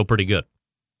did you feel pretty good?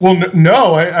 Well,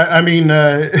 no. I mean,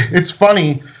 it's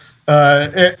funny.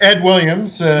 Ed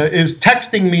Williams, is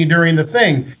texting me during the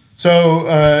thing. So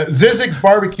Zizig's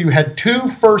Barbecue had 2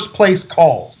 first-place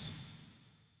calls.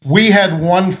 We had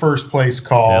 1 first-place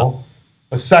call,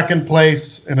 a 2nd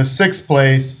place, and a 6th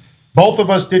place. Both of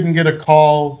us didn't get a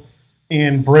call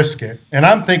in brisket. And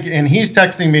I'm thinking, and he's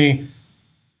texting me,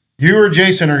 you or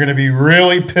Jason are going to be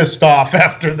really pissed off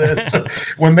after this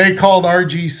when they called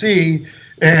RGC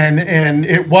and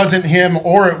it wasn't him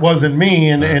or it wasn't me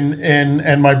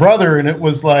and my brother. And it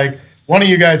was like, one of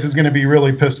you guys is going to be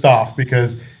really pissed off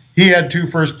because he had 2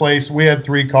 first place. We had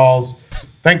 3 calls.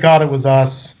 Thank God it was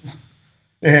us.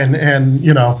 And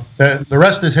you know, the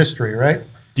rest is history, right?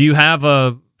 Do you have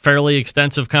a fairly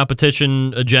extensive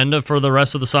competition agenda for the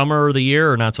rest of the summer or the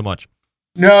year, or not so much?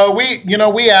 No,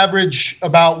 we average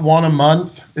about 1 a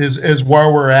month is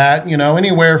where we're at. You know,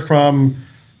 anywhere from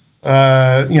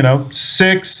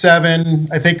 6, 7.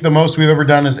 I think the most we've ever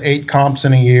done is 8 comps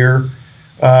in a year.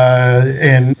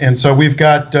 And so we've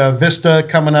got Vista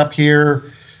coming up here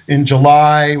in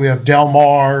July. We have Del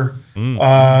Mar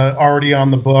already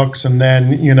on the books, and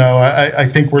then I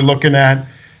think we're looking at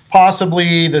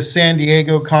possibly the San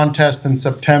Diego contest in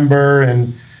September,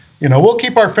 and we'll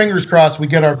keep our fingers crossed we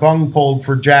get our bung pulled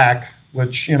for Jack,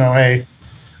 which hey,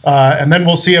 and then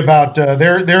we'll see about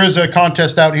there is a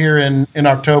contest out here in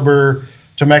October,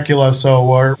 Temecula, so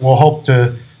we'll hope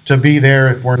to be there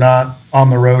if we're not on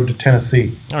the road to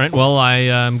Tennessee. All right. Well, I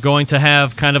am going to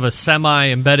have kind of a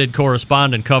semi-embedded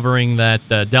correspondent covering that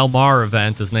Del Mar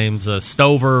event. His name's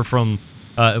Stover from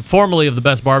formerly of the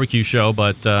Best Barbecue Show,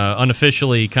 but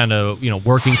unofficially kind of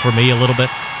working for me a little bit.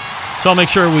 So I'll make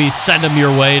sure we send him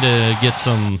your way to get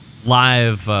some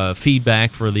live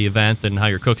feedback for the event and how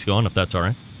your cook's going, if that's all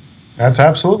right. That's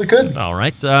absolutely good. All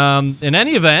right. In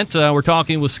any event, we're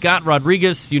talking with Scott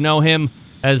Rodriguez. You know him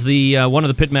as the one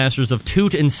of the pitmasters of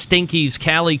Toot and Stinky's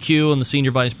Cali Q and the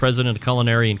Senior Vice President of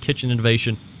Culinary and Kitchen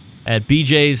Innovation at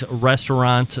BJ's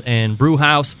Restaurant and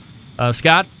Brewhouse.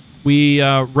 Scott, we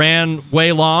ran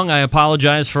way long. I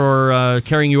apologize for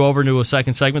carrying you over into a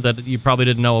second segment that you probably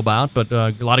didn't know about, but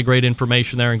a lot of great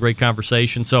information there and great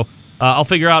conversation. So I'll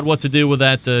figure out what to do with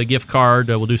that gift card.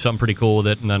 We'll do something pretty cool with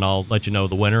it, and then I'll let you know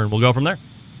the winner, and we'll go from there.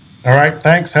 All right,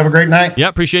 thanks. Have a great night. Yeah,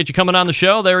 appreciate you coming on the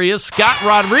show. There he is, Scott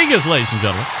Rodriguez, ladies and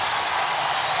gentlemen.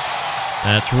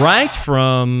 That's right,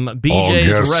 from BJ's All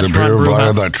guests Restaurant appear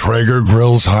via Brewhouse. the Traeger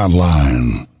Grills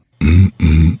hotline.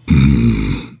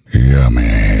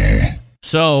 Yummy.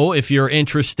 So, if you're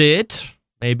interested,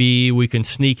 maybe we can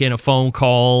sneak in a phone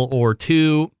call or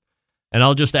two, and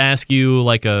I'll just ask you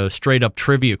like a straight-up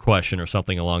trivia question or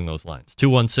something along those lines.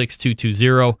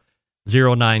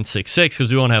 216-220-0966,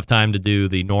 because we won't have time to do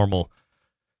the normal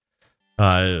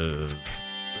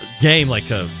game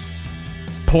like a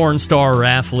porn star or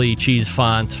athlete, cheese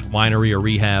font, winery, or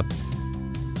rehab.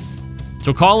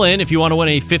 So call in if you want to win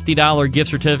a $50 gift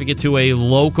certificate to a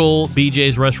local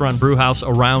BJ's Restaurant Brewhouse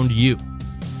around you.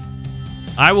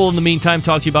 I will, in the meantime,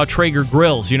 talk to you about Traeger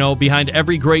grills. You know, behind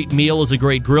every great meal is a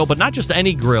great grill, but not just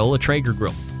any grill, a Traeger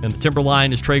grill. And the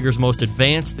Timberline is Traeger's most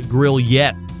advanced grill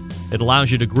yet. It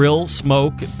allows you to grill,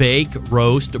 smoke, bake,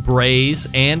 roast, braise,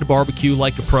 and barbecue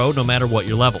like a pro, no matter what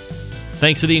your level.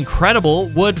 Thanks to the incredible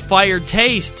wood-fired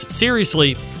taste.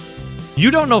 Seriously,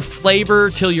 you don't know flavor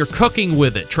till you're cooking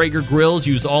with it. Traeger grills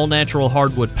use all-natural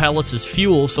hardwood pellets as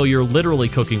fuel, so you're literally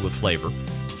cooking with flavor.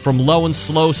 From low and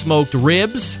slow smoked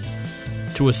ribs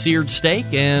to a seared steak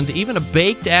and even a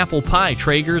baked apple pie,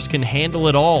 Traegers can handle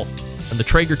it all. And the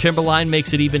Traeger Timberline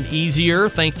makes it even easier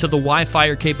thanks to the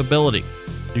Wi-Fi capability.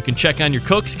 You can check on your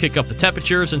cooks, kick up the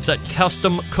temperatures, and set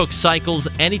custom cook cycles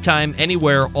anytime,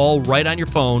 anywhere, all right on your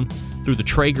phone through the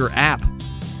Traeger app.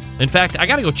 In fact, I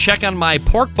got to go check on my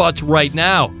pork butts right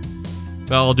now.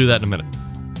 Well, I'll do that in a minute.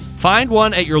 Find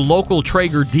one at your local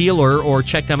Traeger dealer or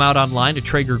check them out online at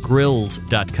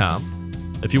TraegerGrills.com.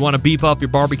 If you want to beef up your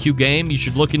barbecue game, you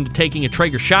should look into taking a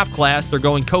Traeger shop class. They're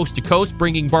going coast to coast,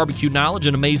 bringing barbecue knowledge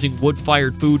and amazing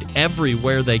wood-fired food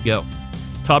everywhere they go.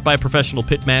 Taught by professional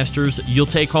pit masters, you'll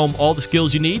take home all the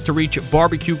skills you need to reach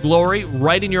barbecue glory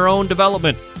right in your own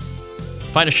development.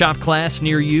 Find a shop class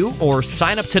near you or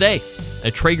sign up today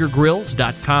at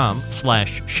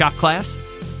TraegerGrills.com/shopclass.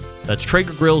 That's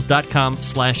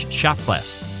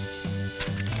TraegerGrills.com/shopclass.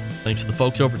 Thanks to the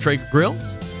folks over at Traeger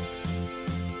Grills.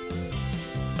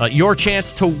 Your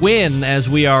chance to win as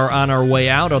we are on our way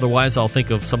out. Otherwise, I'll think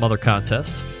of some other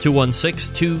contest.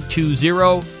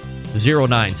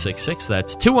 216-220-0966.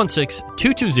 That's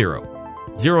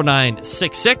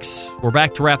 216-220-0966. We're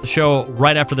back to wrap the show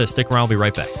right after this. Stick around. We'll be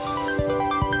right back.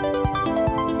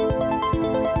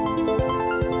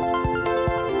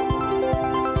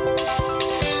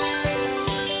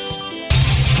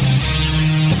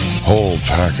 whole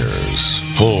packers,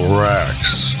 full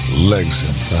racks, legs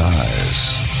and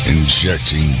thighs,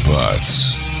 injecting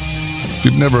butts. If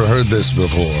you've never heard this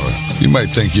before, you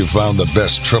might think you found the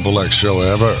best XXX show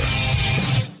ever.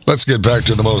 Let's get back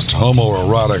to the most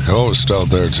homoerotic host out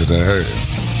there today,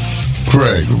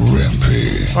 Greg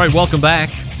Rempe. All right, welcome back.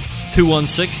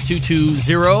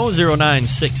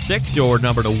 216-220-0966, your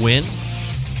number to win.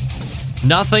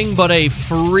 Nothing but a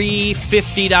free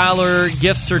 $50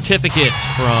 gift certificate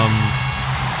from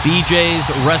BJ's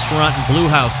Restaurant and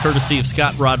Brewhouse, courtesy of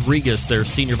Scott Rodriguez, their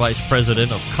Senior Vice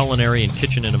President of Culinary and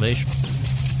Kitchen Innovation.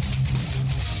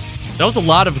 That was a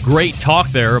lot of great talk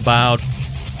there about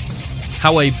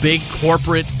how a big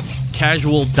corporate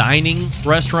casual dining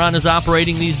restaurant is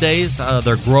operating these days,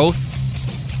 their growth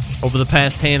over the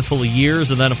past handful of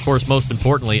years, and then, of course, most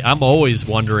importantly, I'm always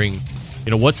wondering,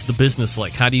 what's the business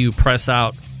like? How do you press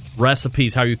out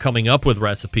recipes? How are you coming up with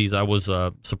recipes? I was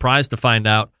surprised to find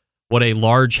out what a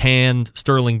large hand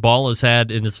Sterling Ball has had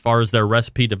in as far as their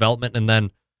recipe development, and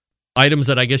then items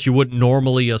that I guess you wouldn't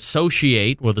normally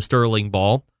associate with a Sterling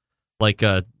Ball, like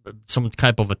some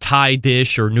type of a Thai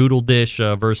dish or noodle dish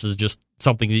versus just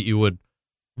something that you would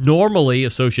normally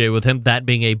associate with him, that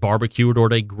being a barbecued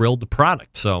or a grilled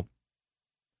product. So,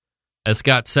 as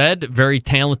Scott said, very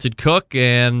talented cook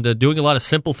and doing a lot of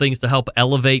simple things to help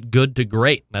elevate good to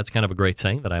great. That's kind of a great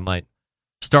saying that I might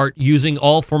start using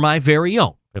all for my very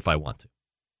own if I want to.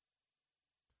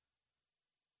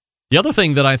 The other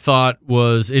thing that I thought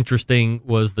was interesting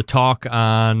was the talk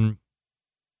on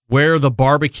where the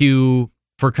barbecue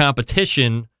for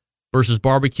competition versus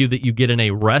barbecue that you get in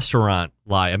a restaurant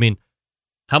lie. I mean,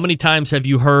 how many times have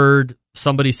you heard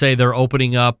somebody say they're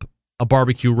opening up a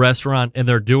barbecue restaurant and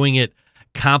they're doing it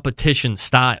competition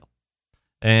style?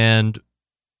 And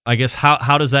I guess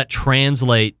how does that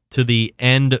translate to the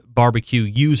end barbecue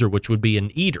user, which would be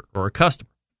an eater or a customer?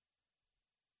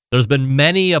 There's been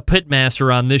many a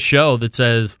pitmaster on this show that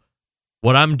says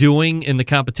what I'm doing in the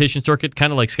competition circuit,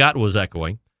 kind of like Scott was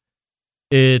echoing,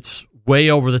 it's way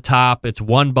over the top. It's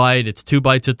one bite. It's 2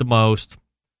 bites at the most.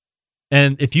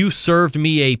 And if you served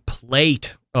me a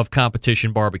plate of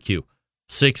competition barbecue,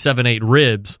 6, 7, 8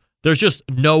 ribs, there's just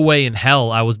no way in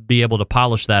hell I would be able to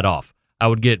polish that off. I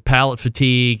would get palate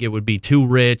fatigue. It would be too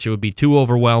rich. It would be too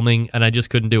overwhelming, and I just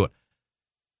couldn't do it.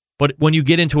 But when you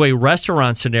get into a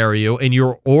restaurant scenario and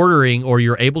you're ordering or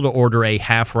you're able to order a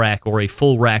half rack or a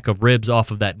full rack of ribs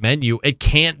off of that menu, it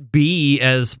can't be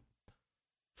as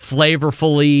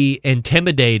flavorfully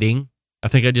intimidating, I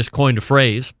think I just coined a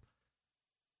phrase,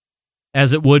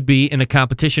 as it would be in a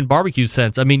competition barbecue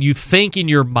sense. I mean, you think in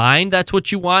your mind that's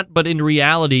what you want, but in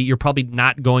reality, you're probably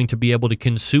not going to be able to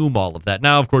consume all of that.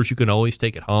 Now, of course, you can always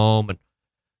take it home and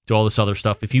do all this other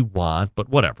stuff if you want, but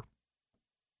whatever.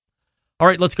 All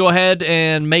right, let's go ahead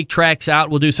and make tracks out.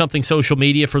 We'll do something social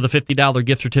media for the $50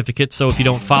 gift certificate. So if you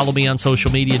don't follow me on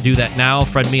social media, do that now.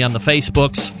 Friend me on the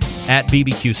Facebooks at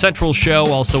BBQ Central Show,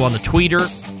 also on the Twitter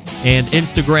and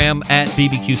Instagram at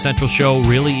BBQ Central Show.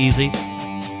 Really easy.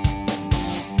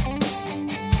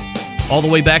 All the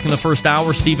way back in the first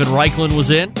hour, Steven Reichlin was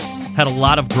in. Had a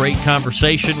lot of great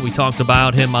conversation. We talked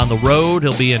about him on the road.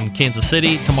 He'll be in Kansas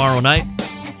City tomorrow night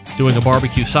doing a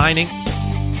barbecue signing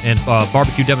and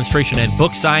barbecue demonstration and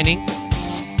book signing.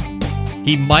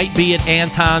 He might be at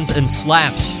Anton's and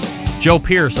Slaps. Joe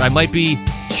Pierce, I might be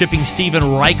shipping Steven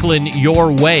Reichlin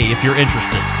your way if you're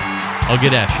interested. I'll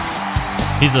get at you.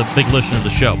 He's a big listener to the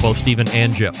show, both Steven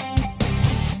and Joe.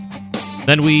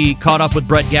 Then we caught up with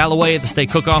Brett Galloway at the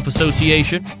State Cook-Off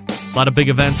Association. A lot of big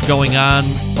events going on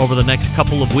over the next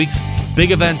couple of weeks. Big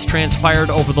events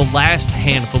transpired over the last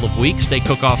handful of weeks.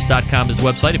 StateCookoffs.com is the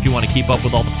website if you want to keep up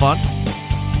with all the fun.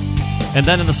 And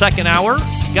then in the second hour,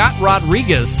 Scott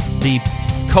Rodriguez, the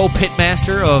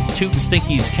co-pitmaster of Toot and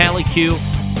Stinky's Cali Q,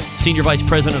 Senior Vice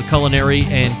President of Culinary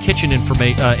and Kitchen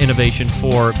Innovation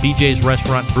for BJ's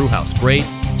Restaurant and Brewhouse. Great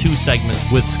 2 segments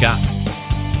with Scott.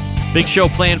 Big show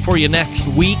planned for you next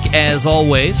week, as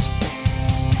always.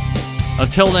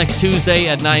 Until next Tuesday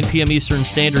at 9 p.m. Eastern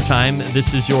Standard Time,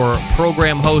 this is your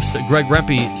program host, Greg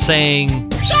Rempe,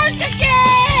 saying... Start the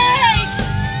game!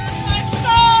 Let's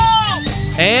go!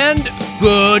 And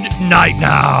good night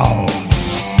now.